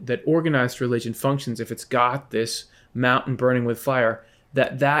way that organized religion functions, if it's got this mountain burning with fire,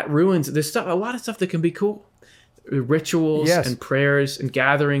 that ruins there's stuff, a lot of stuff that can be cool. Rituals Yes. and prayers and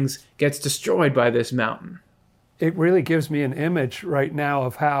gatherings gets destroyed by this mountain. It really gives me an image right now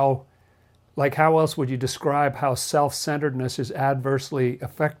of how else would you describe how self-centeredness is adversely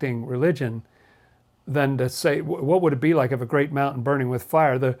affecting religion than to say, what would it be like if a great mountain burning with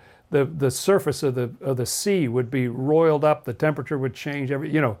fire? The surface of the sea would be roiled up. The temperature would change.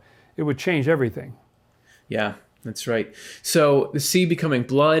 It would change everything. Yeah, that's right. So the sea becoming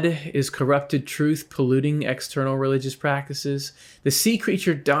blood is corrupted truth, polluting external religious practices. The sea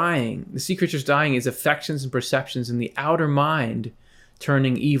creature's dying is affections and perceptions in the outer mind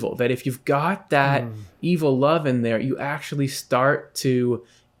turning evil. That if you've got that evil love in there, you actually start to,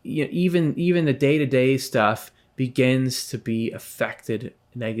 even the day-to-day stuff begins to be affected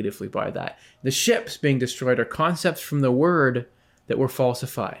negatively by that. The ships being destroyed are concepts from the word that were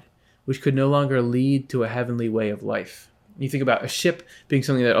falsified, which could no longer lead to a heavenly way of life. You think about a ship being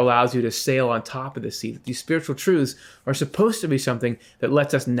something that allows you to sail on top of the sea. These spiritual truths are supposed to be something that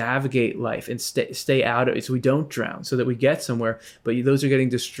lets us navigate life and stay out of it so we don't drown, so that we get somewhere. But those are getting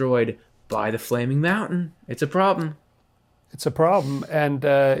destroyed by the flaming mountain. It's a problem. It's a problem, and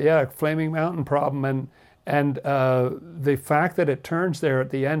flaming mountain problem, and the fact that it turns there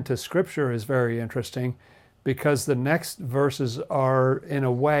at the end to Scripture is very interesting, because the next verses are in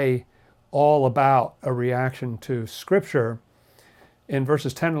a way all about a reaction to Scripture. In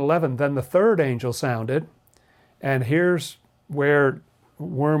verses 10 and 11, then the third angel sounded, and here's where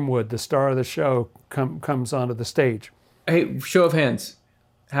Wormwood, the star of the show, comes onto the stage. Hey, show of hands.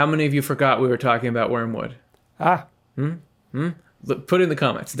 How many of you forgot we were talking about Wormwood? Put in the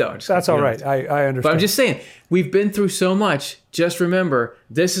comments. No, That's all right. I understand. But I'm just saying, we've been through so much. Just remember,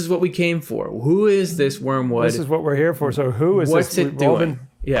 this is what we came for. Who is this Wormwood? This is what we're here for. So who is What's this? it We've all doing? been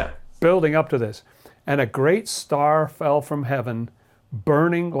Yeah. building up to this. And a great star fell from heaven,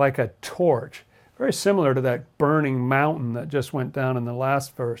 burning like a torch. Very similar to that burning mountain that just went down in the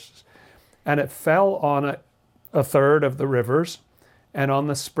last verses. And it fell on a third of the rivers and on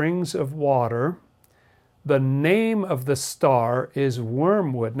the springs of water. The name of the star is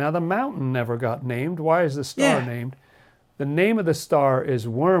Wormwood. Now, the mountain never got named. Why is the star named? The name of the star is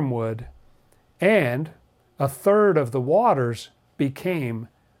Wormwood, and a third of the waters became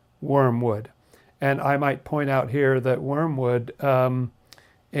wormwood. And I might point out here that wormwood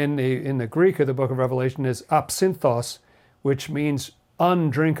in the Greek of the book of Revelation is apsinthos, which means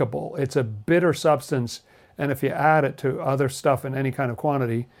undrinkable. It's a bitter substance, and if you add it to other stuff in any kind of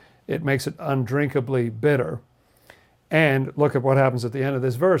quantity, it makes it undrinkably bitter. And look at what happens at the end of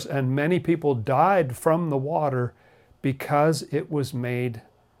this verse. And many people died from the water because it was made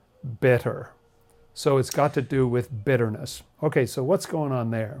bitter. So it's got to do with bitterness. Okay, so what's going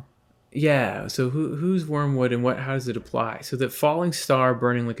on there? Yeah, so who's Wormwood and how does it apply? So that falling star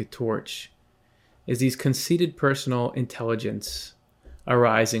burning like a torch is these conceited personal intelligence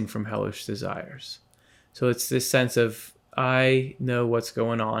arising from hellish desires. So it's this sense of I know what's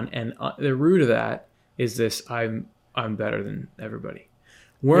going on, and the root of that is this: I'm better than everybody.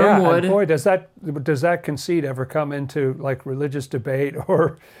 Wormwood. Yeah, and boy, does that conceit ever come into like religious debate,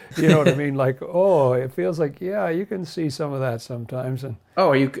 or you know what I mean? Like, oh, it feels like, yeah, you can see some of that sometimes. And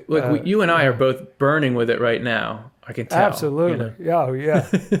Oh, you look. You and I are both burning with it right now. I can tell. absolutely, yeah,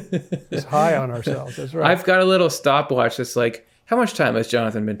 it's high on ourselves. That's right. I've got a little stopwatch that's like, how much time has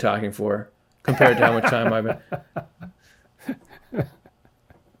Jonathan been talking for compared to how much time I've been.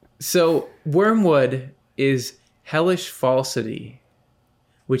 So wormwood is hellish falsity,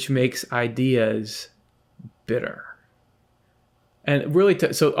 which makes ideas bitter. And really,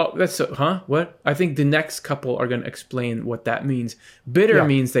 what? I think the next couple are going to explain what that means. Bitter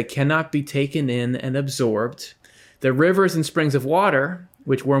means they cannot be taken in and absorbed. The rivers and springs of water,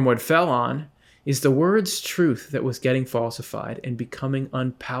 which wormwood fell on, is the word's truth that was getting falsified and becoming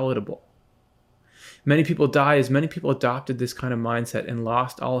unpalatable. Many people die as many people adopted this kind of mindset and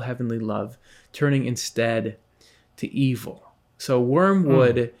lost all heavenly love, turning instead to evil. So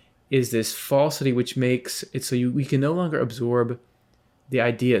wormwood is this falsity which makes it so we can no longer absorb the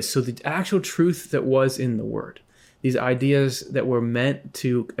ideas. So the actual truth that was in the word, these ideas that were meant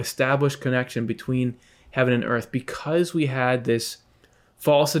to establish connection between heaven and earth, because we had this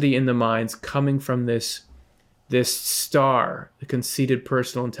falsity in the minds coming from this star, the conceited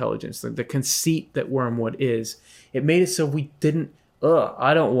personal intelligence, the conceit that wormwood is, it made it so we didn't,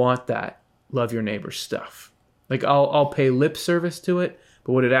 I don't want that love your neighbor stuff. Like I'll pay lip service to it,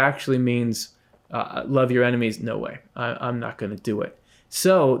 but what it actually means, love your enemies, no way. I'm not going to do it.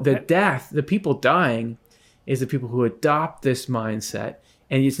 So the people dying is the people who adopt this mindset.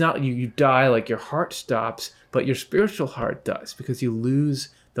 And it's not you die like your heart stops, but your spiritual heart does, because you lose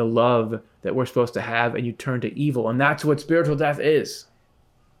the love that we're supposed to have and you turn to evil. And that's what spiritual death is.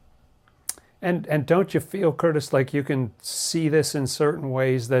 And don't you feel, Curtis, like you can see this in certain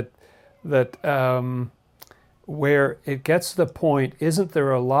ways that where it gets to the point, isn't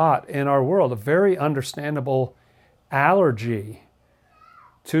there a lot in our world, a very understandable allergy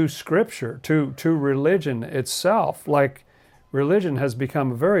to Scripture, to religion itself? Like, religion has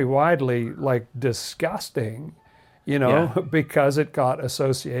become very widely like disgusting, because it got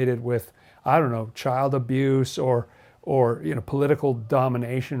associated with, I don't know, child abuse or political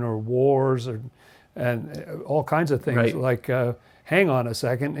domination or wars and all kinds of things. Right. Like, hang on a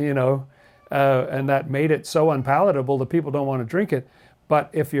second, and that made it so unpalatable that people don't want to drink it. But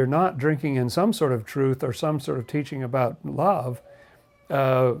if you're not drinking in some sort of truth or some sort of teaching about love,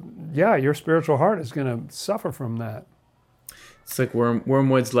 your spiritual heart is going to suffer from that. It's like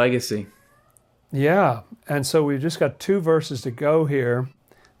Wormwood's legacy. Yeah, and so we've just got 2 verses to go here.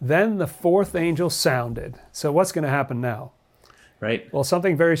 Then the 4th angel sounded. So what's going to happen now? Right. Well,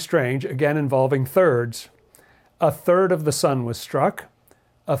 something very strange, again involving thirds. A third of the sun was struck,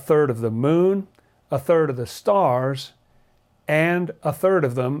 a third of the moon, a third of the stars, and a third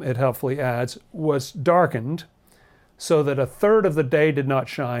of them, it helpfully adds, was darkened, so that a third of the day did not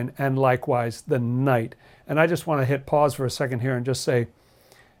shine, and likewise the night. And I just want to hit pause for a second here and just say,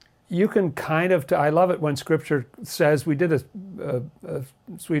 you can kind of, I love it when Scripture says, we did a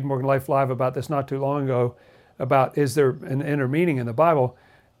Swedenborg Life Live about this not too long ago, about is there an inner meaning in the Bible?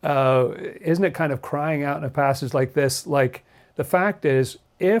 Isn't it kind of crying out in a passage like this? Like, the fact is,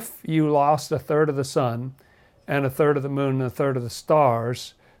 if you lost a third of the sun and a third of the moon and a third of the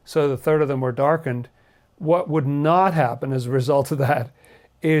stars, so the third of them were darkened, what would not happen as a result of that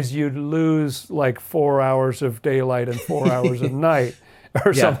is you'd lose like 4 hours of daylight and 4 hours of night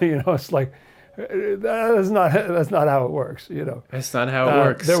or something. It's like, that's not how it works. That's not how it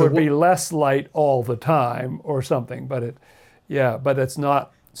works. There would be less light all the time or something, but it's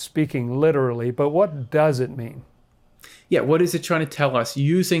not speaking literally. But what does it mean? Yeah, what is it trying to tell us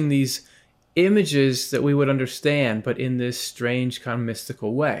using these images that we would understand, but in this strange kind of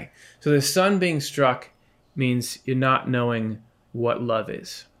mystical way? So the sun being struck means you're not knowing what love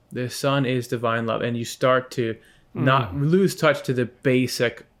is. The sun is divine love, and you start to not lose touch to the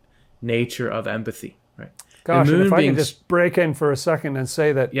basic nature of empathy. Right? Gosh, and if I can just break in for a second and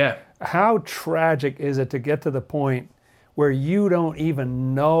say that, how tragic is it to get to the point where you don't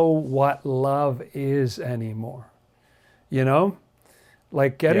even know what love is anymore?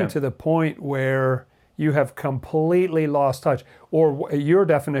 Like getting to the point where you have completely lost touch, or your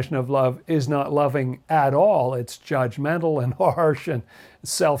definition of love is not loving at all. It's judgmental and harsh and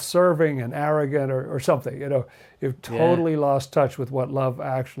self-serving and arrogant or something. You've totally lost touch with what love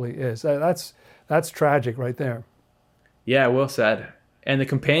actually is. That's tragic right there. Yeah, well said. And the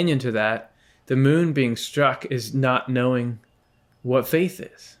companion to that, the moon being struck, is not knowing what faith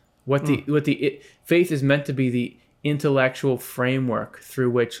is. What the faith is meant to be the intellectual framework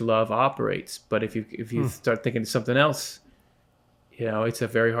through which love operates. But if you start thinking something else, it's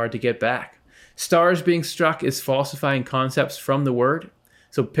very hard to get back. Stars being struck is falsifying concepts from the word.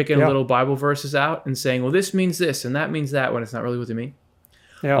 So picking little Bible verses out and saying, well, this means this and that means that, when it's not really what they mean.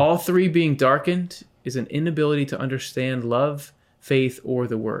 Yeah. All three being darkened is an inability to understand love, faith, or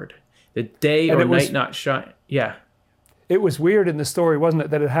the word. The day or night not shine. Yeah. It was weird in the story, wasn't it,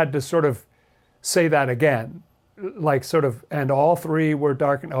 that it had to sort of say that again, like sort of, and all three were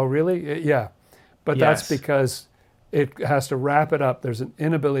darkened. Oh, really? Yeah. But that's because it has to wrap it up. There's an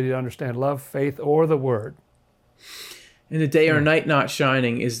inability to understand love, faith, or the word. In the day or night not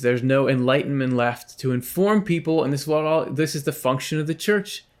shining is there's no enlightenment left to inform people, and this is the function of the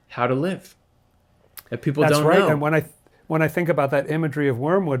church, how to live. That people don't know. That's right. And when I think about that imagery of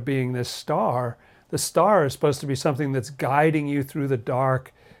wormwood being this star, the star is supposed to be something that's guiding you through the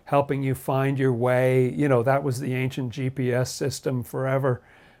dark, helping you find your way. That was the ancient GPS system forever.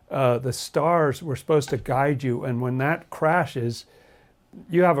 The stars were supposed to guide you, and when that crashes,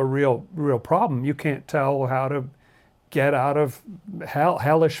 you have a real problem. You can't tell how to get out of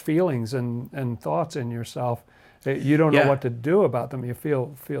hellish feelings and thoughts in yourself. You don't know what to do about them. You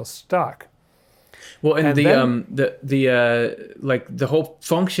feel stuck. Well, and the whole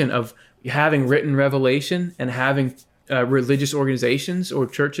function of having written revelation and having religious organizations or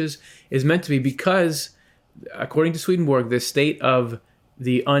churches is meant to be, because according to Swedenborg, the state of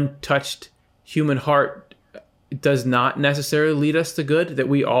the untouched human heart does not necessarily lead us to good. That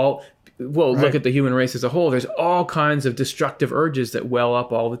we all, look at the human race as a whole. There's all kinds of destructive urges that well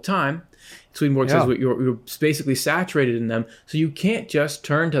up all the time. Swedenborg says you're basically saturated in them. So you can't just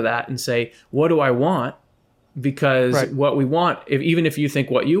turn to that and say, what do I want? Because what we want, even if you think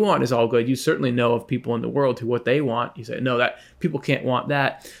what you want is all good, you certainly know of people in the world who what they want. You say, no, that people can't want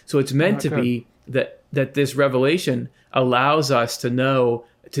that. So it's meant to be that this revelation allows us to know,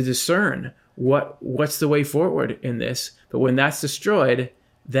 to discern what's the way forward in this. But when that's destroyed,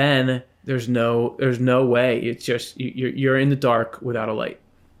 then there's no way. It's just you're in the dark without a light.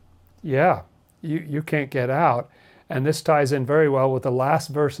 Yeah, you can't get out. And this ties in very well with the last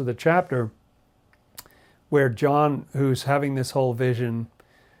verse of the chapter, where John, who's having this whole vision,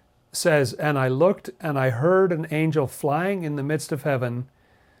 says, "And I looked, and I heard an angel flying in the midst of heaven,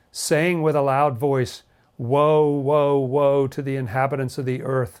 saying with a loud voice, 'Woe, woe, woe to the inhabitants of the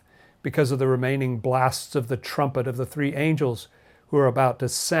earth, because of the remaining blasts of the trumpet of the three angels who are about to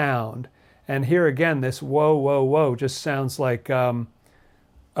sound.'" And here again, this woe, woe, woe just sounds like a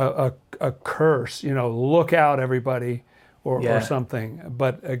curse. Look out, everybody, or something.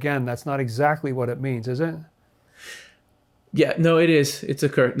 But again, that's not exactly what it means, is it? Yeah, no, it is. It's a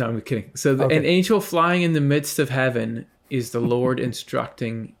curse. No, I'm kidding. So an angel flying in the midst of heaven is the Lord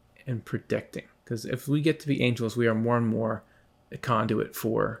instructing and predicting. Because if we get to be angels, we are more and more a conduit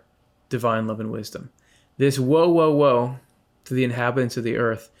for divine love and wisdom. This woe, woe, woe to the inhabitants of the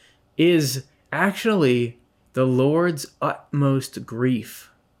earth is actually the Lord's utmost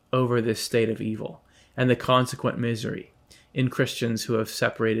grief over this state of evil and the consequent misery in Christians who have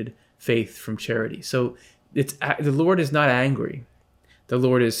separated faith from charity. So the Lord is not angry. The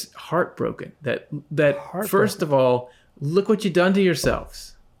Lord is heartbroken. That First of all, look what you've done to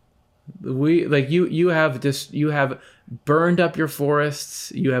yourselves. You have burned up your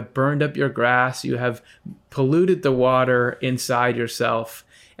forests, you have burned up your grass, you have polluted the water inside yourself,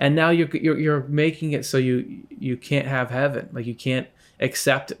 and now you're making it so you can't have heaven. Like, you can't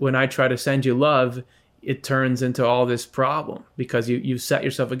accept when I try to send you love, it turns into all this problem because you set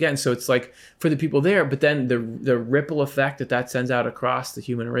yourself against. So it's like for the people there, but then the ripple effect that sends out across the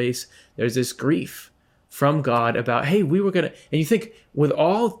human race, there's this grief from God about, hey, we were gonna, and you think with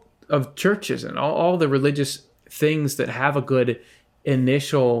all of churches and all the religious things that have a good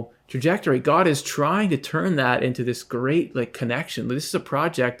initial trajectory, God is trying to turn that into this great connection. This is a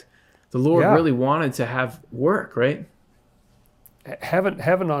project the Lord really wanted to have work, right?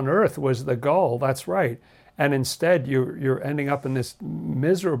 Heaven on earth was the goal. That's right. And instead, you're ending up in this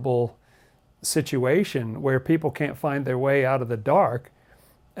miserable situation where people can't find their way out of the dark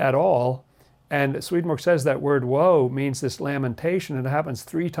at all. And Swedenborg says that word woe means this lamentation, and it happens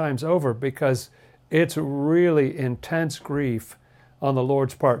 3 times over because it's really intense grief on the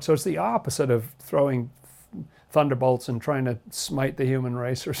Lord's part. So it's the opposite of throwing thunderbolts and trying to smite the human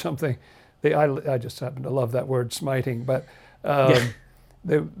race or something. I just happen to love that word, smiting. But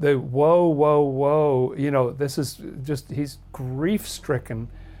the woe, woe, woe, this is just, he's grief-stricken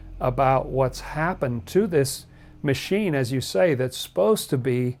about what's happened to this machine, as you say, that's supposed to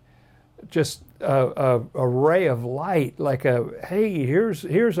be just a ray of light, like hey,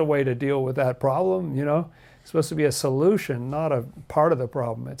 here's a way to deal with that problem, It's supposed to be a solution, not a part of the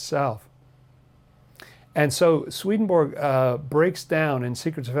problem itself. And so Swedenborg breaks down in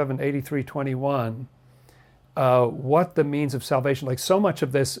Secrets of Heaven 83:21 what the means of salvation. Like, so much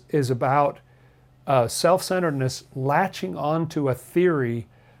of this is about self-centeredness latching onto a theory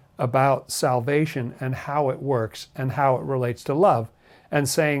about salvation and how it works and how it relates to love, and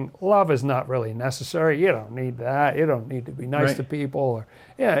saying love is not really necessary. You don't need that. You don't need to be nice to people, or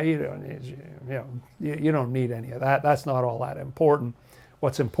you don't need, you don't need any of that. That's not all that important.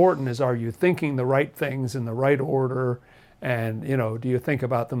 What's important is, are you thinking the right things in the right order, and do you think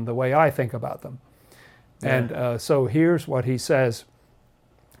about them the way I think about them? Yeah. And so here's what he says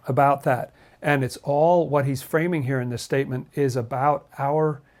about that. And it's all what he's framing here in this statement is about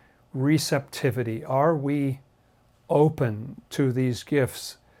our receptivity. Are we open to these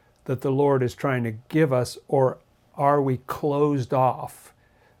gifts that the Lord is trying to give us, or are we closed off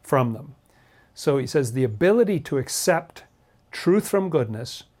from them? So he says the ability to accept truth from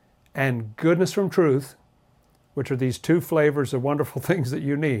goodness and goodness from truth, which are these two flavors of wonderful things that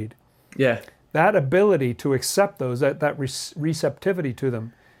you need. Yeah. That ability to accept those, that receptivity to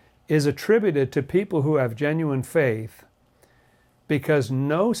them, is attributed to people who have genuine faith, because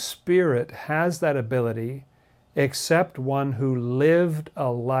no spirit has that ability except one who lived a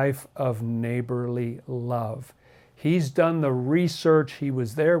life of neighborly love. He's done the research. He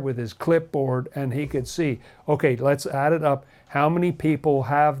was there with his clipboard, and he could see, okay, let's add it up. How many people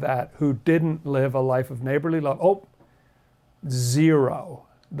have that who didn't live a life of neighborly love? Oh, 0.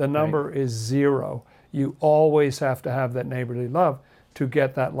 The number is 0. You always have to have that neighborly love to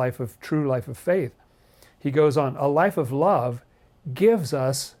get that true life of faith. He goes on, a life of love gives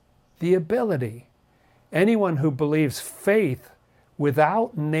us the ability. Anyone who believes faith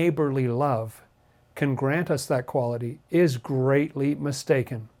without neighborly love can grant us that quality is greatly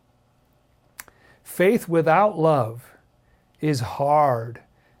mistaken. Faith without love is hard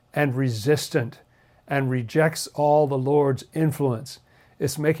and resistant and rejects all the Lord's influence.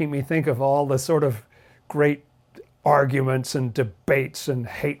 It's making me think of all the sort of great arguments and debates and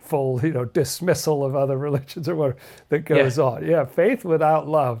hateful, dismissal of other religions or whatever that goes on. Yeah, faith without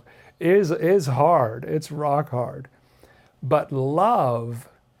love is hard. It's rock hard. But love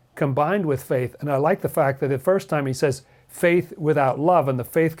combined with faith, and I like the fact that the first time he says faith without love, and the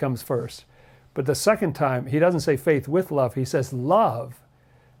faith comes first. But the second time, he doesn't say faith with love. He says love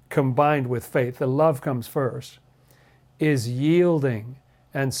combined with faith. The love comes first, is yielding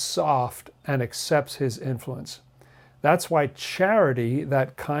and soft and accepts his influence. That's why charity,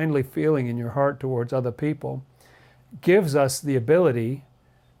 that kindly feeling in your heart towards other people, gives us the ability,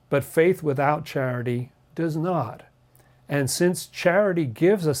 but faith without charity does not. And since charity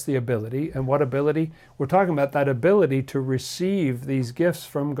gives us the ability, and what ability? We're talking about that ability to receive these gifts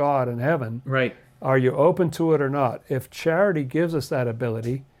from God in heaven. Right. Are you open to it or not? If charity gives us that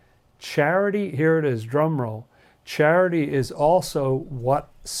ability, charity, here it is, drum roll, charity is also what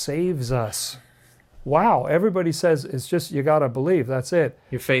saves us. Wow, everybody says it's just you got to believe, that's it.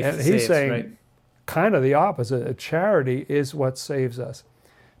 Your faith and saves, he's saying right? Kind of the opposite. Charity is what saves us.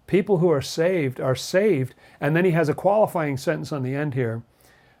 People who are saved, and then he has a qualifying sentence on the end here,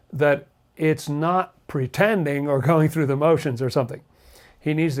 that it's not pretending or going through the motions or something.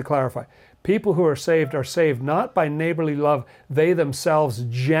 He needs to clarify. People who are saved not by neighborly love they themselves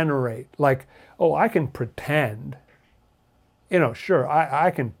generate. Like, oh, I can pretend. Sure,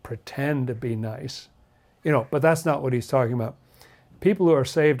 I can pretend to be nice. But that's not what he's talking about. People who are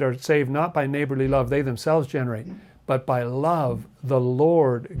saved not by neighborly love they themselves generate, but by love the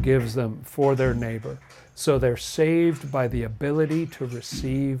Lord gives them for their neighbor. So they're saved by the ability to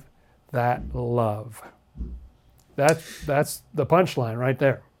receive that love. That's the punchline right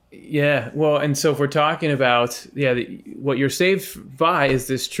there. Yeah, well, and so if we're talking about, what you're saved by is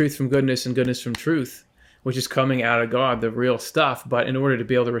this truth from goodness and goodness from truth, which is coming out of God, the real stuff. But in order to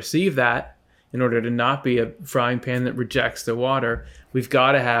be able to receive that, in order to not be a frying pan that rejects the water, we've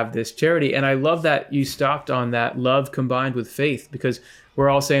got to have this charity. And I love that you stopped on that love combined with faith, because we're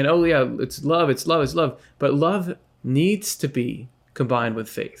all saying, oh yeah, it's love, it's love, it's love. But love needs to be combined with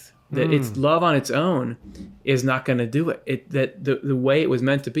faith. That it's love on its own is not going to do it. That the way it was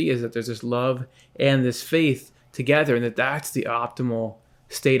meant to be is that there's this love and this faith together, and that's the optimal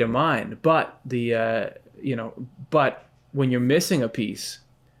state of mind. But but when you're missing a piece,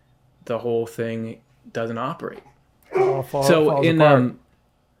 the whole thing doesn't operate. Falls apart.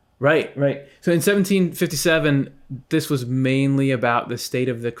 Right. So in 1757, this was mainly about the state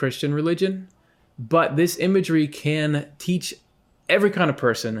of the Christian religion, but this imagery can teach every kind of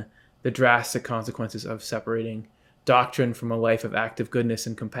person the drastic consequences of separating doctrine from a life of active goodness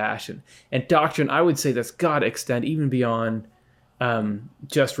and compassion. And doctrine, I would say, that's got to extend even beyond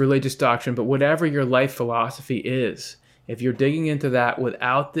just religious doctrine, but whatever your life philosophy is, if you're digging into that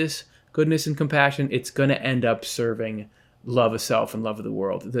without this goodness and compassion, it's going to end up serving love of self and love of the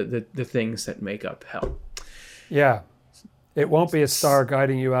world, the things that make up hell. Yeah. It won't be a star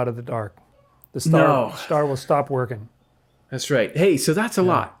guiding you out of the dark. The star will stop working. That's right. Hey, so that's a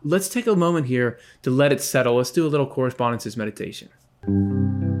lot. Let's take a moment here to let it settle. Let's do a little correspondences meditation.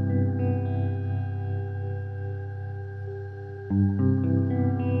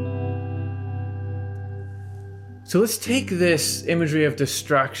 So let's take this imagery of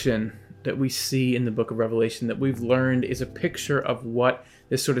destruction that we see in the book of Revelation that we've learned is a picture of what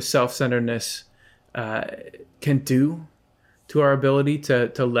this sort of self-centeredness can do to our ability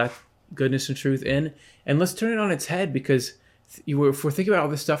to let goodness and truth in. And let's turn it on its head, because if we're thinking about all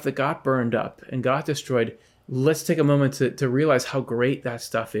the stuff that got burned up and got destroyed, let's take a moment to realize how great that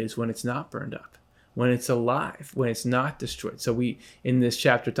stuff is when it's not burned up, when it's alive, when it's not destroyed. So we, in this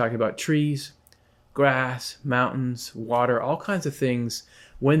chapter, talking about trees, grass, mountains, water, all kinds of things.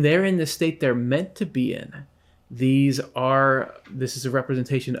 When they're in the state they're meant to be in, this is a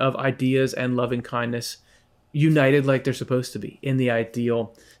representation of ideas and loving kindness united like they're supposed to be in the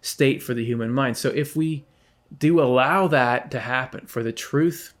ideal state for the human mind. So if we do allow that to happen, for the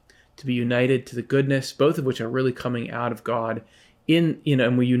truth to be united to the goodness, both of which are really coming out of God, and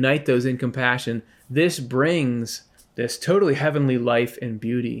we unite those in compassion, this brings this totally heavenly life and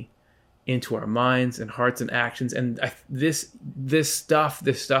beauty into our minds and hearts and actions. And this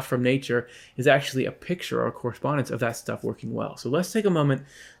stuff from nature is actually a picture or a correspondence of that stuff working well. So let's take a moment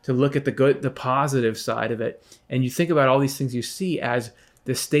to look at the positive side of it. And you think about all these things you see as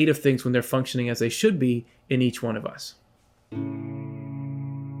the state of things when they're functioning as they should be in each one of us.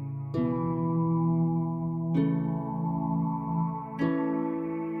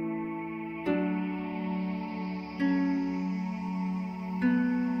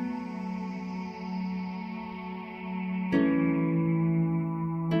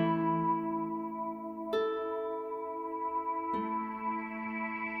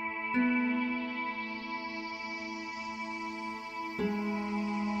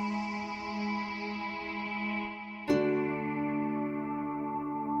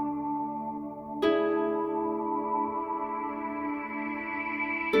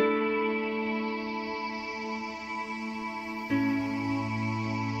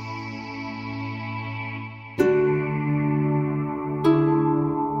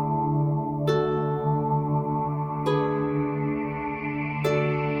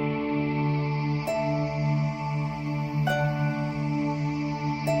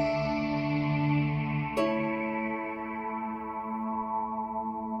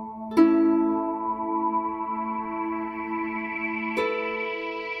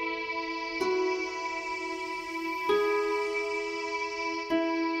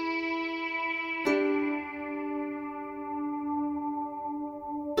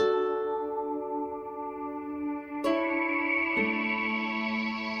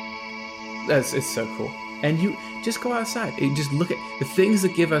 It's so cool. And you just go outside. You just look at the things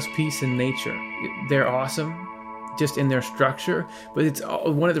that give us peace in nature. They're awesome just in their structure, but it's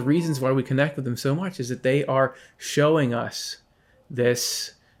one of the reasons why we connect with them so much is that they are showing us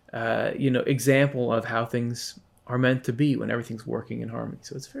this example of how things are meant to be when everything's working in harmony.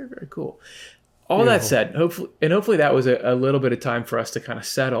 So it's very, very cool. All Beautiful. That said, hopefully that was a little bit of time for us to kind of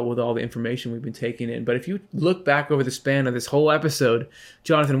settle with all the information we've been taking in. But if you look back over the span of this whole episode,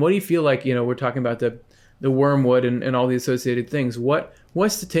 Jonathan, what do you feel like, we're talking about the wormwood and all the associated things.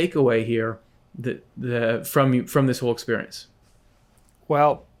 What's the takeaway here from this whole experience?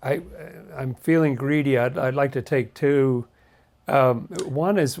 Well, I'm feeling greedy. I'd like to take two.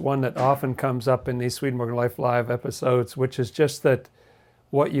 One is one that often comes up in these Swedenborg Life Live episodes, which is just that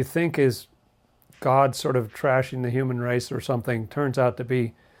what you think is God sort of trashing the human race or something turns out to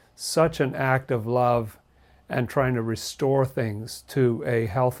be such an act of love and trying to restore things to a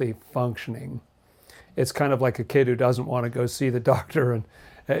healthy functioning. It's kind of like a kid who doesn't want to go see the doctor, and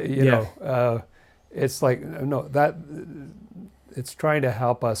it's like, no, that it's trying to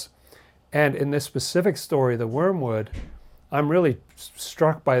help us. And in this specific story, the wormwood, I'm really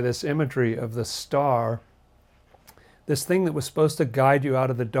struck by this imagery of the star, this thing that was supposed to guide you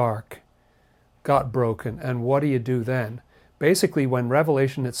out of the dark got broken. And what do you do then? Basically, when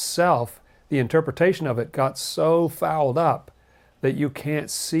Revelation itself, the interpretation of it got so fouled up that you can't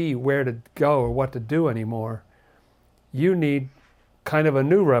see where to go or what to do anymore, you need kind of a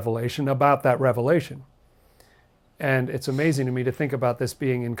new revelation about that revelation. And it's amazing to me to think about this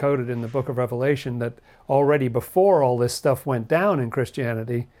being encoded in the book of Revelation, that already before all this stuff went down in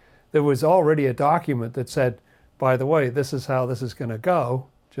Christianity, there was already a document that said, by the way, this is how this is going to go,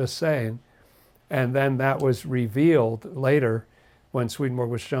 just saying. And then that was revealed later when Swedenborg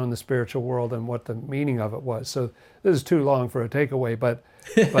was shown the spiritual world and what the meaning of it was. So this is too long for a takeaway, but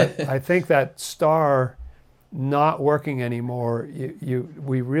I think that star not working anymore,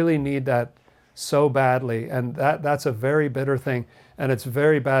 we really need that so badly, and that's a very bitter thing, and it's a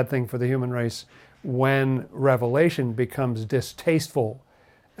very bad thing for the human race when revelation becomes distasteful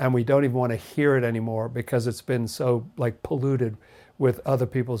and we don't even want to hear it anymore because it's been so polluted with other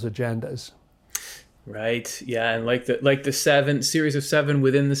people's agendas. Right. Yeah, and like the series of 7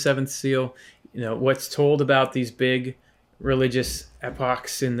 within the seventh seal, what's told about these big religious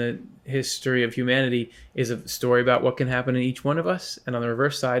epochs in the history of humanity is a story about what can happen in each one of us. And on the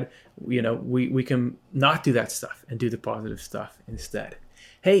reverse side, we can not do that stuff and do the positive stuff instead.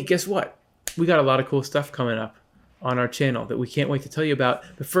 Hey, guess what? We got a lot of cool stuff coming up on our channel that we can't wait to tell you about.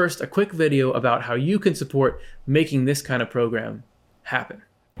 But first, a quick video about how you can support making this kind of program happen.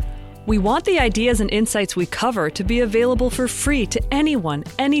 We want the ideas and insights we cover to be available for free to anyone,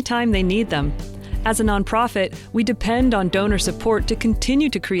 anytime they need them. As a nonprofit, we depend on donor support to continue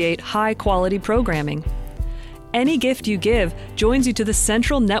to create high-quality programming. Any gift you give joins you to the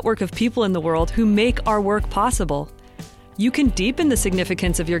central network of people in the world who make our work possible. You can deepen the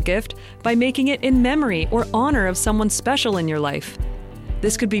significance of your gift by making it in memory or honor of someone special in your life.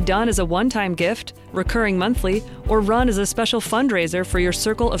 This could be done as a one-time gift, recurring monthly, or run as a special fundraiser for your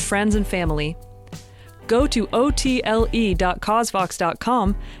circle of friends and family. Go to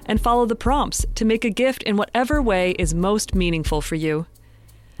otle.causevox.com and follow the prompts to make a gift in whatever way is most meaningful for you.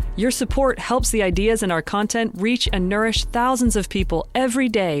 Your support helps the ideas in our content reach and nourish thousands of people every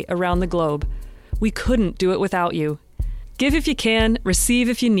day around the globe. We couldn't do it without you. Give if you can, receive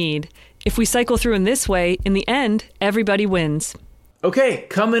if you need. If we cycle through in this way, in the end, everybody wins. Okay,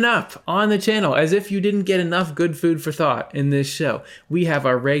 coming up on the channel, as if you didn't get enough good food for thought in this show, we have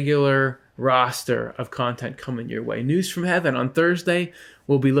our regular roster of content coming your way. News from Heaven on Thursday,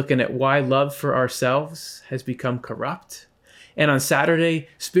 we'll be looking at why love for ourselves has become corrupt. And on Saturday,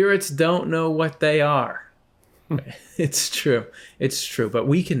 spirits don't know what they are. It's true, but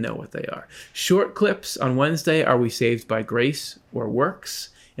we can know what they are. Short clips on Wednesday, are we saved by grace or works?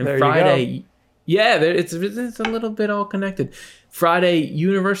 And there Friday, yeah, it's a little bit all connected. Friday,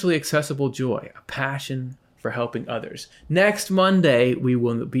 universally accessible joy, a passion for helping others. Next Monday, we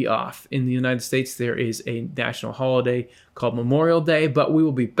will be off. In the United States, there is a national holiday called Memorial Day, but we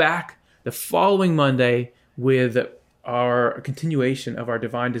will be back the following Monday with our continuation of our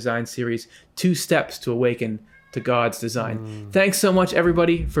Divine Design series, 2 Steps to Awaken to God's Design. Thanks so much,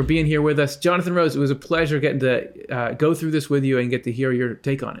 everybody, for being here with us. Jonathan Rose, it was a pleasure getting to go through this with you and get to hear your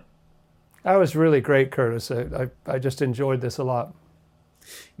take on it. That was really great, Curtis. I just enjoyed this a lot.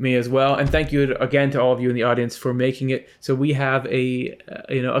 Me as well, and thank you again to all of you in the audience for making it so we have a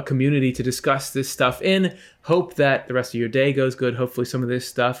community to discuss this stuff in. Hope that the rest of your day goes good. Hopefully some of this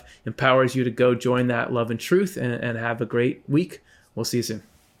stuff empowers you to go join that love and truth and have a great week. We'll see you soon.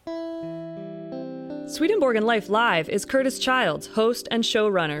 Swedenborg and Life Live is Curtis Childs, host and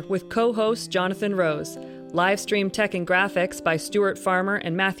showrunner, with co-host Jonathan Rose. Live stream tech and graphics by Stuart Farmer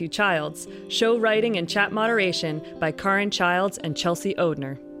and Matthew Childs. Show writing and chat moderation by Karin Childs and Chelsea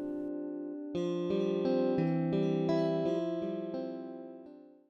Odner.